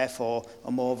 children, therefore,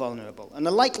 are more vulnerable. And the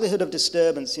likelihood of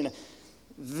disturbance,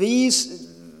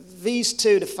 these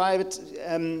two, the fiber,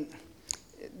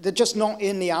 they're just not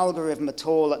in the algorithm at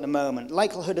all at the moment.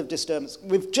 Likelihood of disturbance,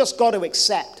 we've just got to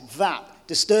accept that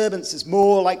disturbance is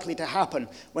more likely to happen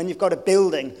when you've got a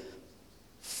building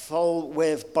full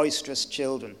with boisterous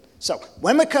children. So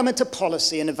when we come into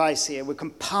policy and advice here, we can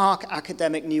park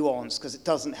academic nuance because it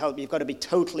doesn't help. You've got to be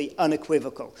totally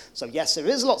unequivocal. So yes, there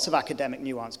is lots of academic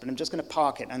nuance, but I'm just going to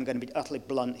park it. I'm going to be utterly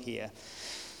blunt here.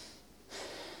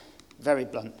 Very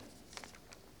blunt.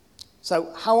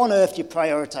 So how on earth do you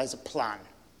prioritize a plan?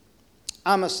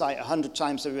 Amosite, 100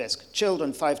 times the risk.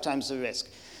 Children, 5 times the risk.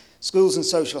 Schools and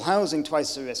social housing,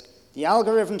 twice the risk. The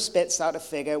algorithm spits out a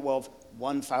figure of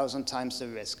 1,000 times the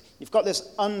risk. You've got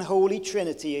this unholy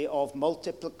trinity of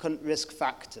multiplicant risk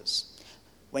factors.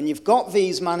 When you've got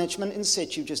these, management in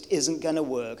situ just isn't going to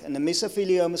work. And the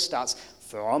mesothelioma stats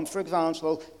from, for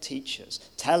example,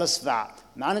 teachers tell us that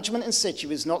management in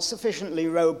situ is not sufficiently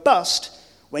robust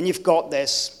when you've got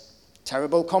this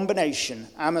terrible combination,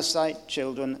 amosite,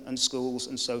 children, and schools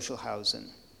and social housing.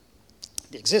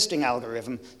 The existing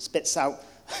algorithm spits out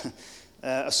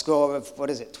a score of,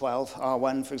 12,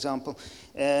 R1, for example.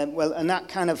 And that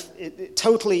kind of,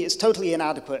 it's totally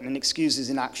inadequate and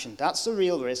excuses inaction. That's the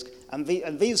real risk. And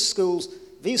these schools,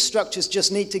 these structures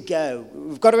just need to go.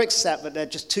 We've got to accept that they're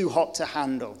just too hot to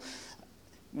handle.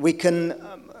 We can,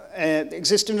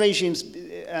 existing regimes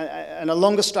and a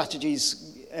longer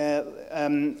strategies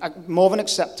more than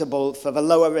acceptable for the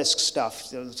lower risk stuff.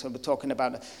 So we're talking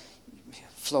about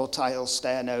floor tiles,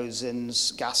 stair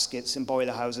nosings, gaskets in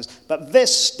boiler houses. But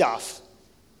this stuff,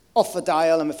 off the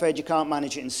dial, I'm afraid you can't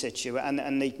manage it in situ.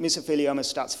 And the mesothelioma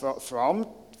stats from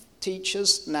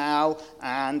teachers now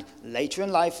and later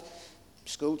in life,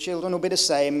 school children will be the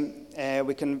same.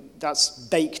 That's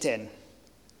baked in.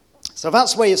 So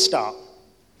that's where you start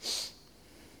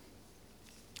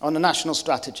on the national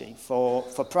strategy for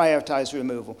prioritised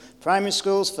removal. Primary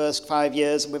schools, first 5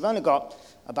 years, we've only got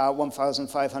about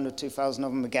 1,500, 2,000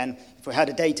 of them again. If we had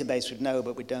a database, we'd know,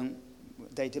 but we don't.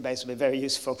 A database would be very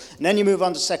useful. And then you move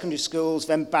on to secondary schools,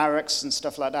 then barracks and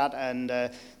stuff like that,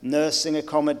 and nursing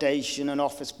accommodation and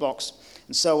office blocks,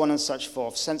 and so on and such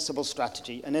forth. Sensible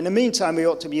strategy. And in the meantime, we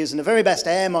ought to be using the very best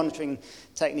air monitoring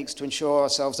techniques to ensure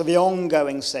ourselves of the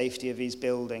ongoing safety of these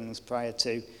buildings prior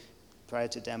to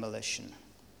demolition.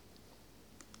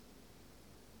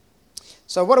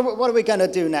 So what are we going to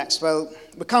do next? Well,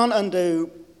 we can't undo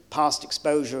past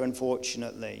exposure,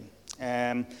 unfortunately.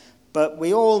 But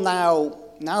we all now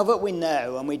that we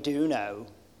know, and we do know,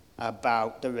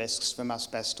 about the risks from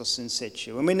asbestos in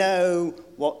situ, and we know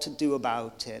what to do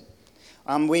about it,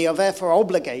 and we are therefore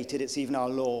obligated, it's even our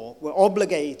law, we're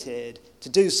obligated to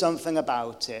do something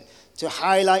about it, to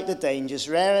highlight the dangers,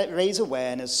 raise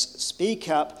awareness, speak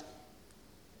up,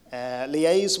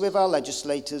 liaise with our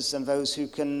legislators and those who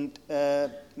can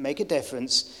make a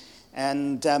difference,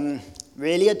 and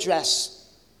really address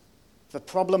the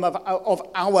problem of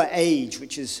our age,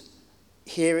 which is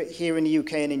here in the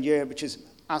UK and in Europe, which is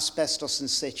asbestos in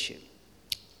situ.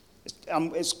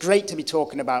 It's great to be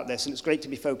talking about this, and it's great to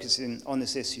be focusing on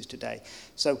this issue today.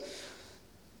 So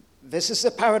this is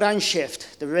a paradigm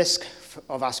shift, the risk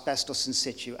of asbestos in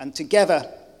situ, and together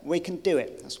we can do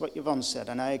it. That's what Yvonne said,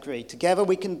 and I agree. Together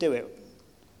we can do it.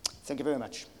 Thank you very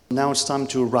much. Now it's time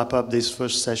to wrap up this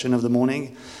first session of the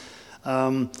morning.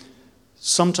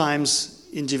 Sometimes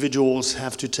individuals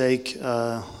have to take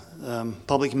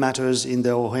public matters in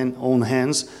their own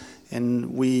hands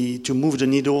and to move the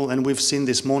needle, and we've seen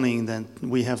this morning that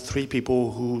we have 3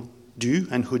 people who do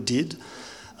and who did.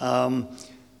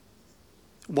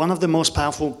 One of the most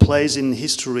powerful plays in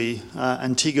history,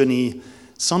 Antigone,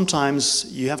 sometimes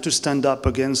you have to stand up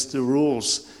against the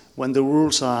rules when the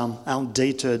rules are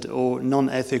outdated or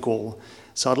non-ethical.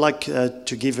 So I'd like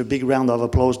to give a big round of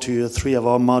applause to 3 of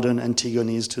our modern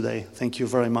Antigones today. Thank you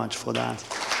very much for that.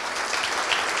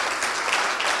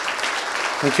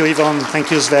 Thank you, Yvonne.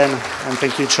 Thank you, Sven. And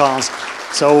thank you, Charles.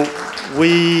 So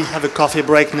we have a coffee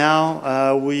break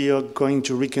now. We are going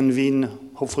to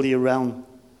reconvene hopefully around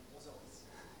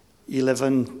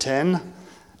 11:10.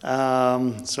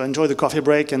 So enjoy the coffee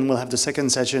break, and we'll have the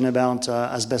second session about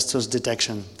asbestos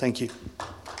detection. Thank you.